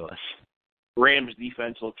Angeles. Rams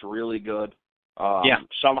defense looks really good. Yeah.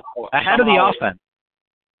 Ahead of the offense.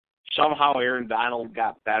 Somehow Aaron Donald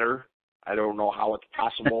got better. I don't know how it's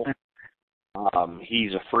possible.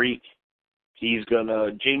 He's a freak.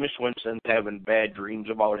 Jameis Winston's having bad dreams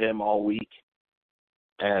about him all week.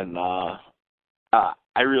 And I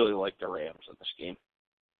really like the Rams in this game.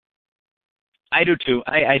 I do too.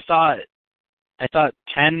 I thought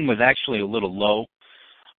 10 was actually a little low.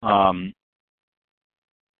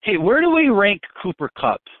 Hey, where do we rank Cooper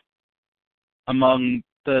Kupp among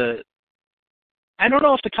the I don't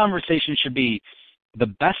know if the conversation should be the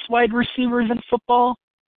best wide receivers in football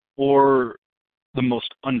or the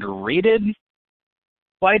most underrated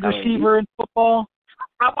wide receiver in football.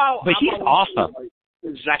 But he's awesome.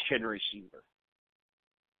 Possession receiver.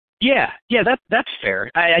 Yeah, that's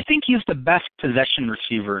fair. I think he's the best possession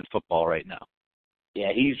receiver in football right now.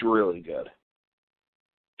 Yeah, he's really good.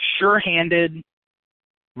 Sure-handed,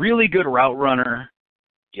 really good route runner.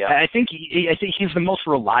 Yeah, I think he's the most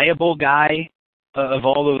reliable guy of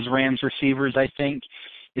all those Rams receivers. I think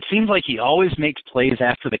it seems like he always makes plays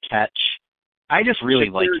after the catch. I just really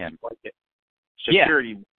like him.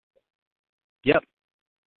 Security. Yeah. Yep.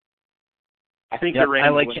 I think the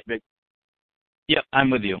Rams was big. Yep, I'm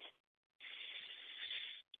with you.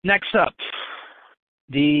 Next up,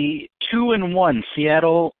 the 2-1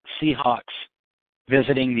 Seattle Seahawks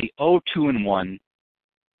visiting the 0-2-1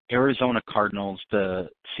 Arizona Cardinals. The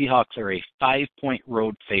Seahawks are a 5-point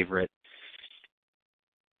road favorite.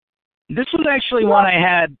 This was actually one I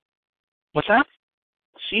had. What's that?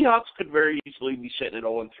 Seahawks could very easily be sitting at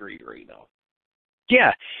 0-3 right now.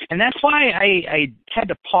 Yeah, and that's why I had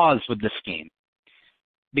to pause with this game.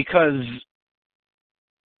 Because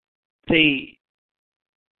we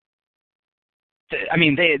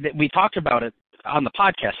talked about it on the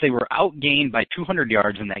podcast. They were outgained by 200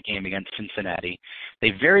 yards in that game against Cincinnati.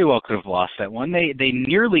 They very well could have lost that one. They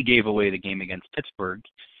nearly gave away the game against Pittsburgh.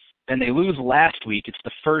 Then they lose last week. It's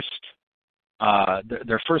the first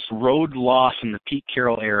their first road loss in the Pete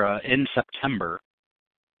Carroll era in September.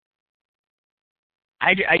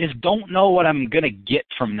 I just don't know what I'm going to get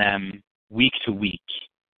from them week to week,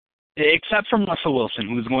 except from Russell Wilson,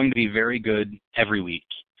 who's going to be very good every week.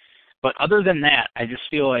 But other than that, I just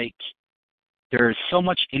feel like there's so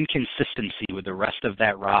much inconsistency with the rest of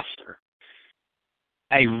that roster.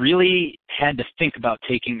 I really had to think about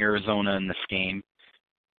taking Arizona in this game,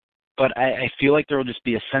 but I feel like there will just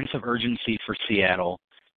be a sense of urgency for Seattle,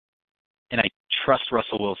 and I trust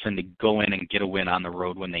Russell Wilson to go in and get a win on the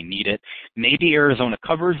road when they need it. Maybe Arizona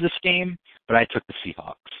covers this game, but I took the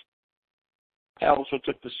Seahawks. I also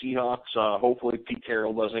took the Seahawks. Hopefully Pete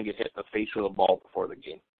Carroll doesn't get hit in the face with a ball before the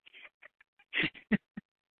game.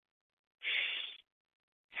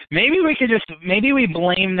 Maybe we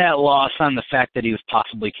blame that loss on the fact that he was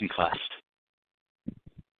possibly concussed.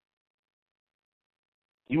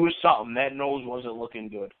 He was something. That nose wasn't looking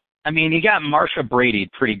good. I mean, he got Marsha Brady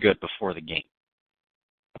pretty good before the game.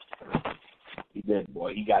 He did,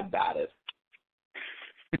 boy. He got batted.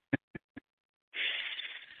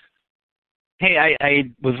 Hey, I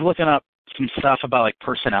was looking up some stuff about like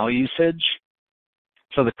personnel usage.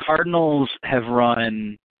 So the Cardinals have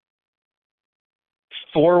run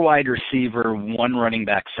 4 wide receiver, 1 running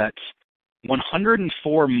back sets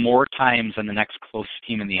 104 more times than the next closest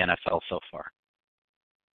team in the NFL so far.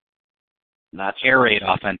 Not air raid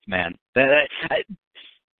offense, man.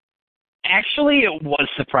 Actually, it was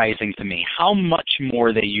surprising to me how much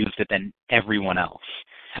more they used it than everyone else.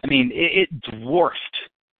 I mean, it dwarfed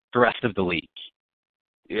the rest of the league.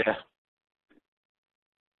 Yeah.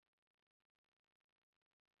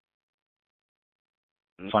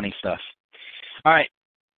 Funny stuff. All right.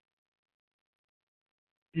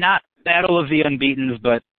 Not battle of the unbeatens,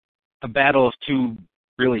 but a battle of 2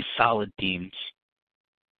 really solid teams.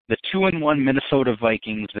 The 2-1 Minnesota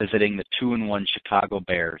Vikings visiting the 2-1 Chicago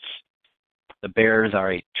Bears. The Bears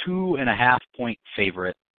are a 2.5-point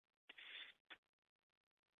favorite.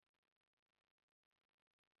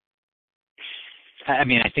 I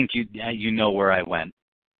mean, I think you know where I went.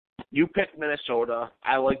 You picked Minnesota.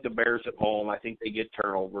 I like the Bears at home. I think they get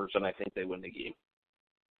turnovers, and I think they win the game.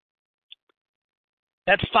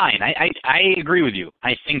 That's fine. I agree with you.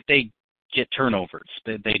 I think they get turnovers.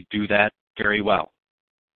 They do that very well.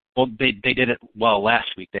 Well, they did it well last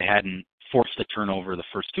week. They hadn't forced a turnover the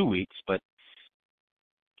first 2 weeks, but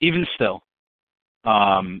even still,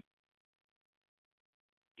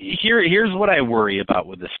 here's what I worry about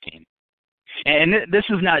with this game. And this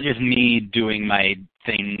is not just me doing my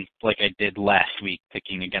thing like I did last week,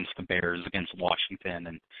 picking against the Bears, against Washington,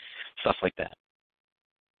 and stuff like that.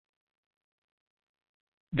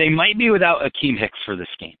 They might be without Akeem Hicks for this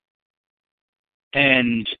game.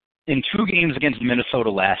 And in 2 games against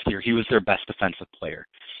Minnesota last year, he was their best defensive player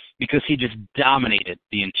because he just dominated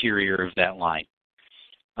the interior of that line.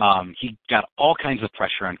 He got all kinds of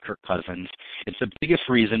pressure on Kirk Cousins. It's the biggest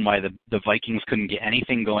reason why the Vikings couldn't get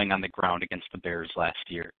anything going on the ground against the Bears last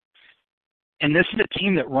year. And this is a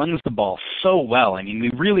team that runs the ball so well. I mean, we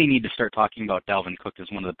really need to start talking about Dalvin Cook as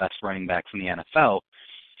one of the best running backs in the NFL.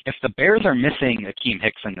 If the Bears are missing Akeem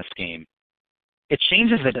Hicks in this game, it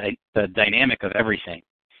changes the dynamic of everything.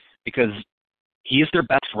 Because He is their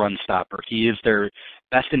best run stopper. He is their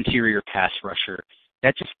best interior pass rusher.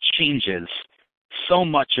 That just changes so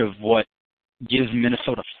much of what gives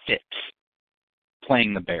Minnesota fits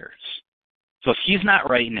playing the Bears. So if he's not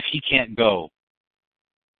right and if he can't go,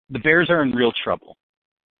 the Bears are in real trouble.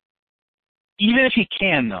 Even if he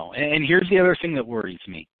can, though, and here's the other thing that worries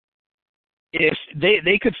me. If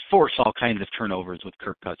they could force all kinds of turnovers with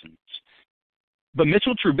Kirk Cousins, but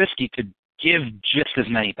Mitchell Trubisky could give just as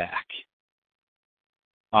many back.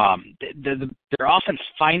 Their offense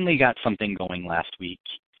finally got something going last week,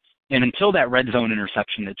 and until that red zone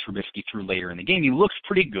interception that Trubisky threw later in the game, he looks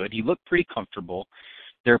pretty good. He looked pretty comfortable.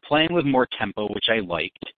 They're playing with more tempo, which I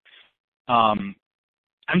liked. I'm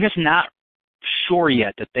just not sure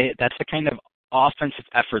yet that that's the kind of offensive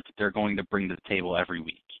effort that they're going to bring to the table every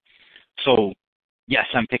week. So, yes,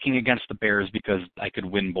 I'm picking against the Bears because I could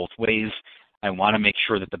win both ways. I want to make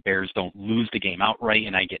sure that the Bears don't lose the game outright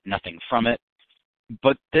and I get nothing from it.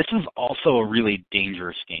 But this is also a really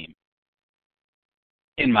dangerous game,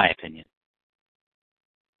 in my opinion.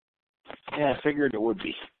 Yeah, I figured it would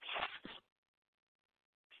be.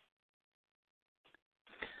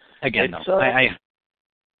 Again, though, I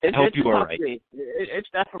hope you are right. It's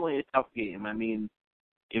definitely a tough game. I mean,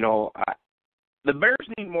 the Bears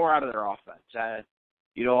need more out of their offense. I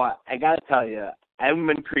got to tell you, I haven't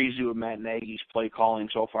been crazy with Matt Nagy's play calling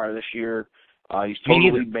so far this year. He's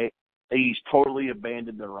totally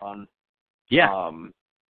abandoned the run. Yeah.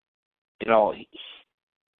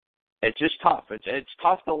 It's just tough. It's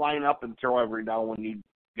tough to line up and throw every down when you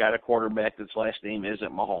got a quarterback that's last name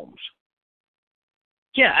isn't Mahomes.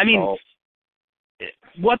 Yeah, I mean,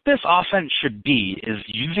 what this offense should be is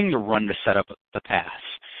using the run to set up the pass.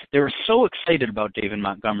 They were so excited about David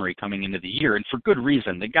Montgomery coming into the year, and for good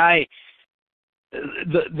reason. The guy,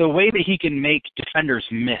 the way that he can make defenders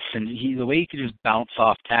miss, and the way he can just bounce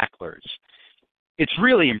off tacklers, it's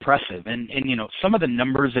really impressive. And some of the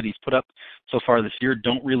numbers that he's put up so far this year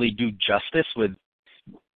don't really do justice with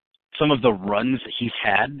some of the runs that he's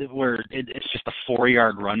had, where it's just a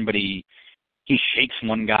 4-yard run, but he shakes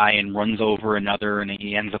one guy and runs over another, and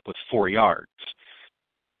he ends up with 4 yards.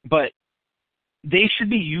 But they should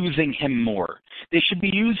be using him more. They should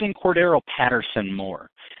be using Cordero Patterson more.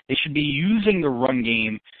 They should be using the run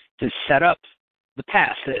game to set up the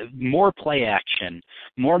pass, more play action,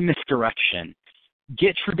 more misdirection.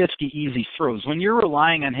 Get Trubisky easy throws. When you're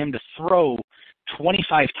relying on him to throw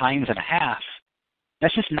 25 times and a half,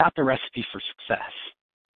 that's just not the recipe for success.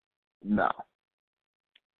 No.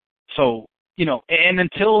 So, and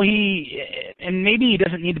until and maybe he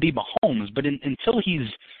doesn't need to be Mahomes, but until he's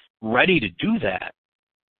ready to do that,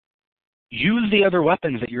 use the other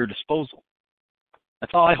weapons at your disposal.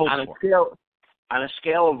 That's all I hope for. On a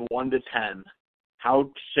scale of 1 to 10,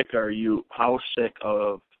 how sick are you? How sick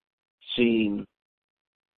of seeing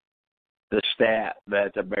the stat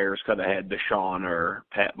that the Bears could have had Deshaun or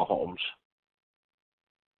Pat Mahomes?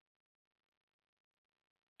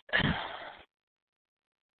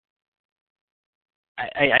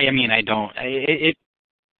 I mean, I don't.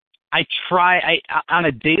 I try. On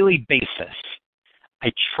a daily basis,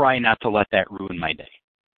 I try not to let that ruin my day.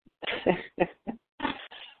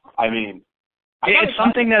 I mean, it's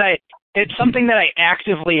something that I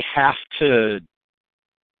actively have to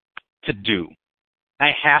do.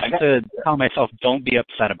 I have to tell myself, don't be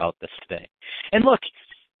upset about this today. And look,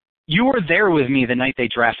 you were there with me the night they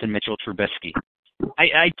drafted Mitchell Trubisky.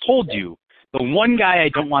 I told you the one guy I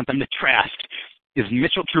don't want them to draft is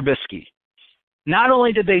Mitchell Trubisky. Not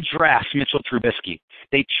only did they draft Mitchell Trubisky,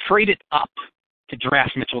 they traded up to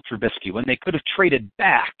draft Mitchell Trubisky when they could have traded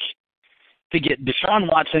back to get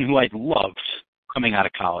Deshaun Watson, who I loved coming out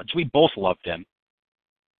of college. We both loved him.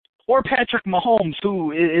 Or Patrick Mahomes,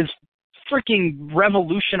 who is freaking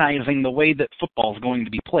revolutionizing the way that football is going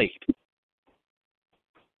to be played.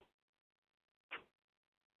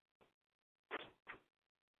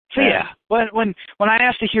 So yeah, when I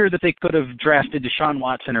asked to hear that they could have drafted Deshaun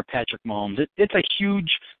Watson or Patrick Mahomes, it's a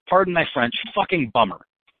huge, pardon my French, fucking bummer.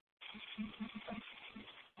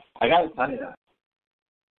 I gotta tell you,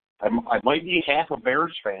 I might be half a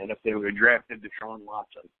Bears fan if they would have drafted Deshaun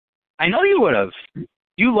Watson. I know you would have.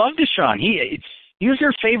 You love Deshaun. He was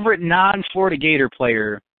your favorite non-Florida Gator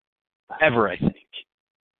player ever, I think.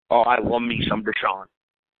 Oh, I love me some Deshaun.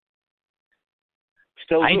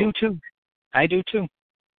 Still do. I do too.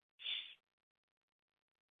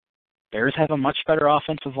 Bears have a much better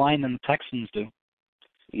offensive line than the Texans do.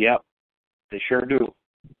 Yep, they sure do.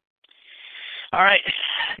 All right,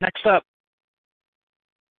 next up.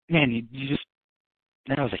 Man,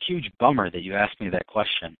 that was a huge bummer that you asked me that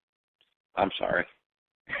question. I'm sorry.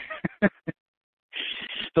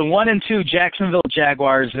 The 1-2 Jacksonville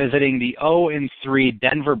Jaguars visiting the 0-3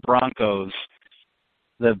 Denver Broncos.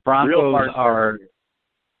 The Broncos are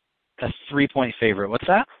a 3-point favorite. What's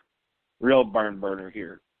that? Real barn burner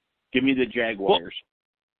here. Give me the Jaguars.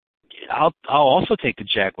 Well, I'll also take the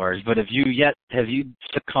Jaguars, but have you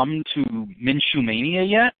succumbed to Minshew mania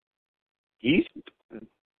yet? He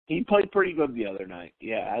played pretty good the other night.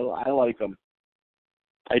 Yeah, I like him.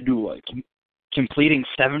 I do like him. Completing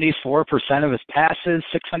 74% of his passes,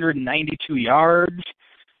 692 yards,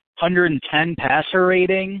 110 passer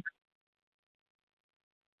rating.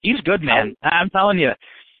 He's good, man. I'm telling you.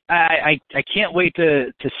 I can't wait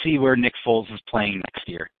to see where Nick Foles is playing next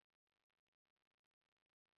year.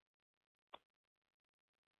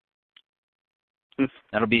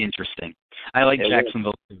 That'll be interesting. I like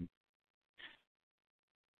Jacksonville too.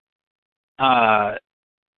 I'm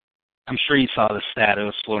sure you saw the stat. It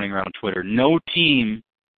was floating around Twitter. No team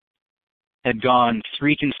had gone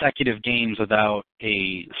 3 consecutive games without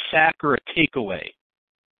a sack or a takeaway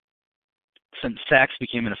since sacks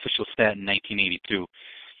became an official stat in 1982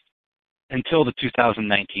 until the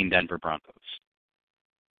 2019 Denver Broncos.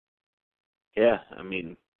 Yeah, I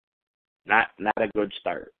mean, not a good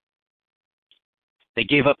start. They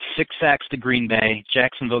gave up 6 sacks to Green Bay.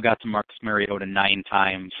 Jacksonville got to Marcus Mariota 9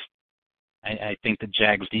 times. I think the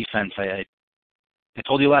Jags defense, I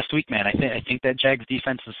told you last week, man, I think that Jags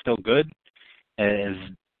defense is still good. As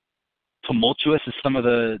tumultuous as some of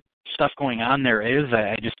the stuff going on there is,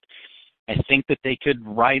 I think that they could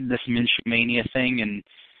ride this Minshew mania thing and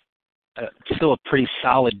still a pretty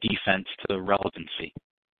solid defense to relevancy.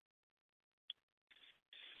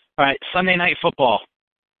 All right, Sunday Night Football.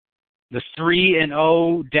 The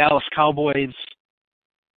 3-0 Dallas Cowboys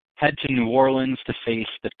head to New Orleans to face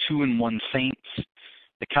the 2-1 Saints.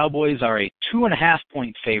 The Cowboys are a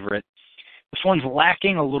 2.5-point favorite. This one's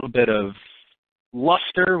lacking a little bit of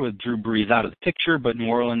luster with Drew Brees out of the picture, but New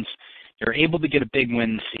Orleans, they're able to get a big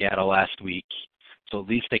win in Seattle last week. So at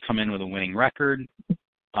least they come in with a winning record.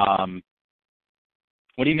 What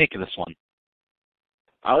do you make of this one?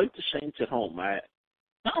 I like the Saints at home. I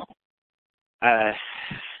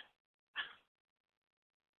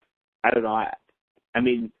don't know. I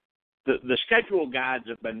mean, the schedule gods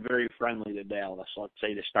have been very friendly to Dallas, let's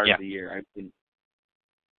say, to start the year. I mean,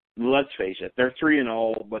 let's face it, they're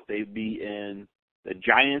 3-0, but they've beaten the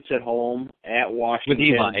Giants at home, at Washington. With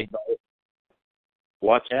Eli.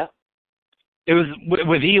 What's that? It was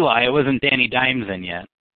with Eli. It wasn't Danny Dimes in yet.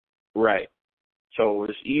 Right. So it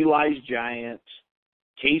was Eli's Giants,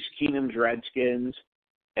 Case Keenum's Redskins,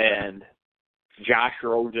 and Josh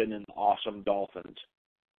Rosen and the awesome Dolphins.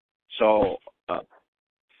 So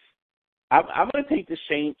I'm going to take the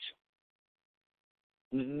Saints.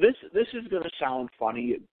 This is going to sound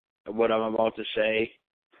funny, what I'm about to say,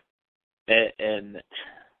 and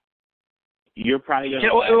you're probably going to...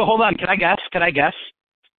 Hold on. Can I guess?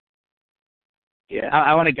 Yeah.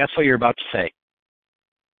 I want to guess what you're about to say.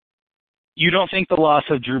 You don't think the loss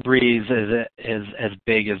of Drew Brees is as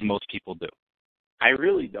big as most people do? I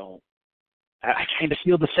really don't. I kind of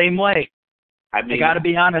feel the same way. I mean, I got to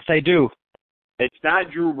be honest, I do. It's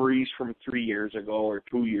not Drew Brees from 3 years ago or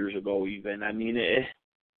 2 years ago even. I mean,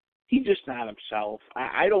 he's just not himself.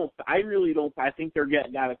 I really don't. I think they're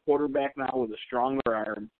got a quarterback now with a stronger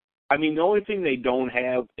arm. I mean, the only thing they don't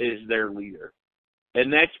have is their leader,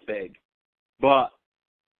 and that's big. But,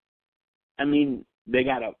 I mean, they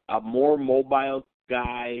got a more mobile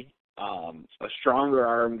guy, a stronger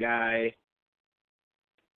arm guy.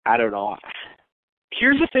 I don't know.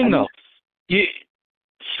 Here's the thing, though.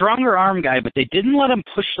 Stronger arm guy, but they didn't let him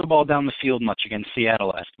push the ball down the field much against Seattle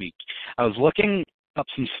last week. I was looking up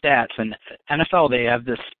some stats, and NFL, they have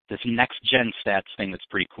this next-gen stats thing that's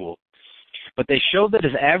pretty cool. But they showed that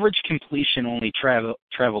his average completion only traveled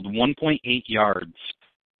 1.8 yards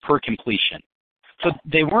per completion. So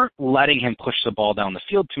they weren't letting him push the ball down the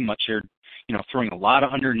field too much. They're, throwing a lot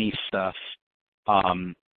of underneath stuff,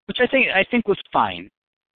 which I think was fine.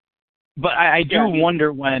 But I do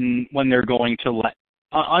wonder when they're going to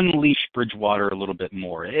unleash Bridgewater a little bit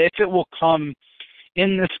more. If it will come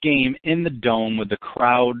in this game, in the dome, with the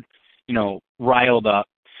crowd, riled up.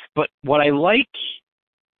 But what I like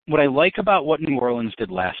about what New Orleans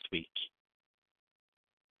did last week,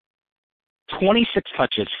 26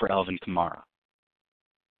 touches for Alvin Kamara.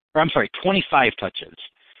 Or I'm sorry, 25 touches.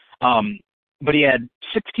 But he had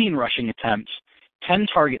 16 rushing attempts, 10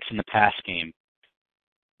 targets in the pass game.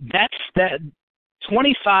 That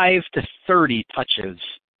 25 to 30 touches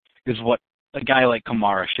is what a guy like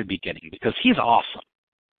Kamara should be getting, because he's awesome.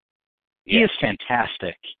 He is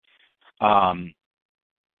fantastic.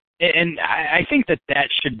 And I think that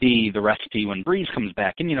should be the recipe when Breeze comes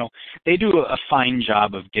back. And, they do a fine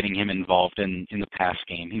job of getting him involved in the pass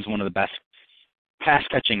game. He's one of the best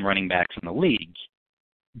pass-catching running backs in the league.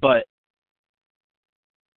 But,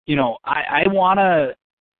 I wanna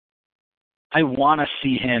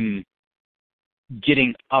see him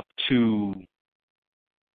getting up to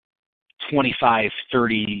 25,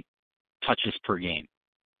 30 touches per game.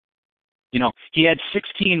 He had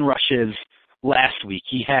 16 rushes last week.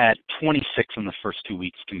 He had 26 in the first 2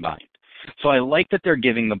 weeks combined. So I like that they're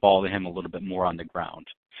giving the ball to him a little bit more on the ground.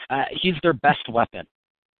 He's their best weapon.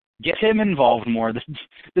 Get him involved more. This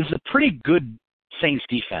is a pretty good Saints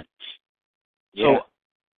defense. Yeah.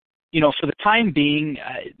 So, for the time being,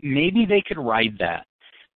 maybe they could ride that.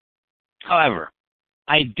 However,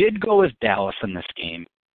 I did go with Dallas in this game,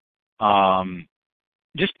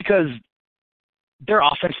 just because their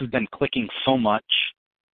offense has been clicking so much,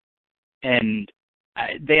 and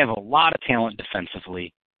they have a lot of talent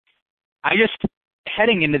defensively.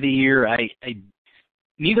 Heading into the year,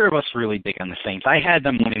 neither of us really big on the Saints. I had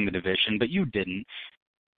them winning the division, but you didn't.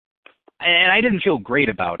 And I didn't feel great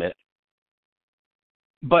about it.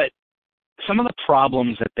 But some of the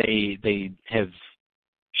problems that they have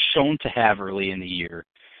shown to have early in the year,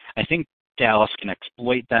 I think Dallas can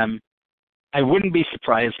exploit them. I wouldn't be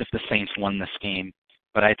surprised if the Saints won this game,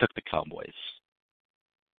 but I took the Cowboys.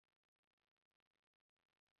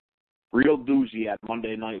 Real doozy at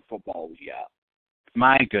Monday Night Football we got.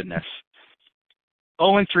 My goodness.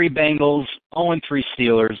 0-3 Bengals, 0-3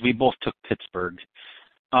 Steelers. We both took Pittsburgh.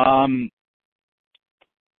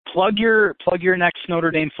 Plug your next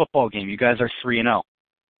Notre Dame football game. You guys are 3-0.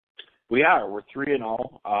 We are. We're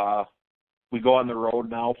 3-0. We go on the road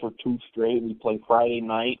now for 2 straight. We play Friday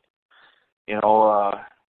night.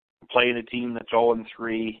 Playing a team that's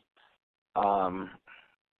 0-3.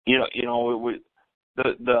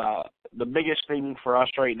 The biggest thing for us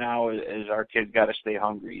right now is our kids got to stay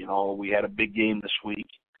hungry. We had a big game this week.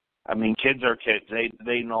 I mean, kids are kids.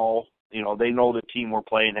 They know. They know the team we're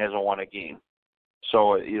playing hasn't won a game.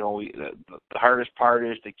 So the hardest part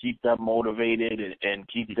is to keep them motivated and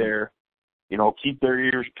keep their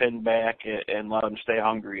ears pinned back and let them stay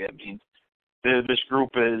hungry. I mean, this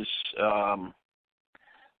group is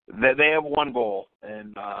they have one goal,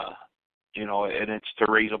 and and it's to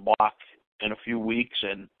raise a block in a few weeks.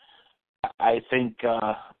 And I think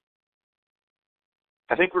we're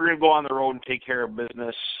going to go on the road and take care of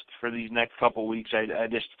business for these next couple of weeks. I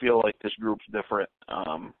just feel like this group's different.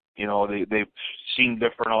 They've seemed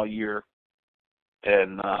different all year,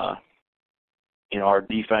 and our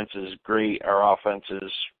defense is great. Our offense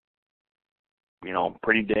is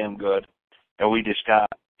pretty damn good, and we just got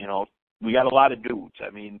we got a lot of dudes.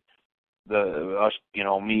 I mean,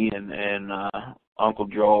 me and Uncle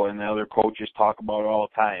Joe and the other coaches talk about it all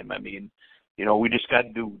the time. I mean, we just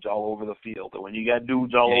got dudes all over the field. And when you got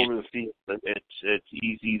dudes all over the field, it's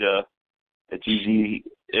easy.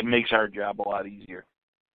 It makes our job a lot easier.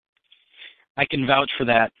 I can vouch for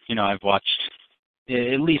that. I've watched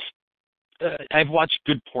I've watched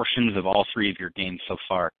good portions of all 3 of your games so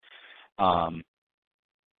far.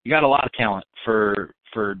 You got a lot of talent for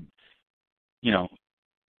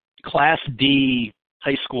Class D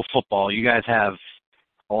high school football. You guys have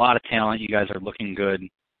a lot of talent. You guys are looking good.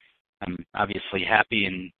 I'm obviously happy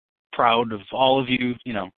and proud of all of you,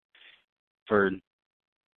 for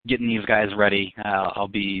getting these guys ready. I'll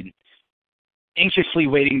be anxiously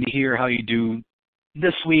waiting to hear how you do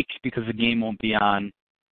this week because the game won't be on.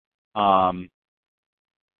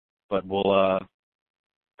 But we'll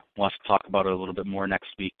have to talk about it a little bit more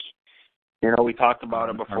next week. We talked about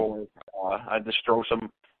it before. I just throw some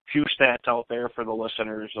few stats out there for the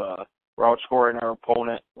listeners. We're outscoring our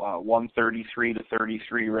opponent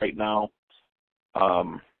 133-33 right now.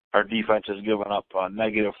 Our defense has given up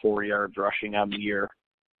negative 4 yards rushing on the year.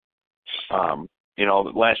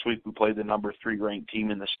 Last week we played the number 3 ranked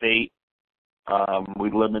team in the state.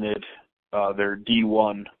 We limited their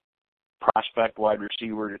D1 prospect wide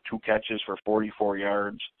receiver to 2 catches for 44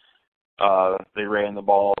 yards. They ran the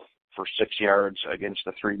ball for 6 yards against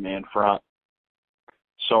the 3-man front.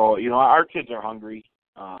 So, our kids are hungry.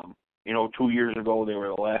 2 years ago they were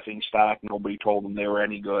the laughing stock. Nobody told them they were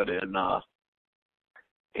any good. And, now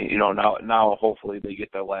hopefully they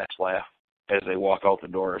get their last laugh as they walk out the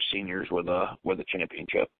door as seniors with a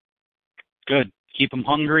championship. Good. Keep them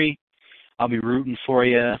hungry. I'll be rooting for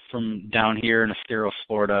you from down here in Esteros,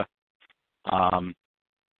 Florida. Paulie,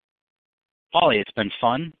 it's been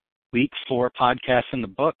fun. Week 4 podcast in the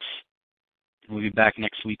books. We'll be back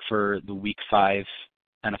next week for the Week 5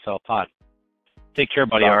 NFL pod. Take care,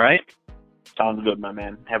 buddy, all right? Sounds good, my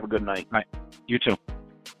man. Have a good night. All right. You too.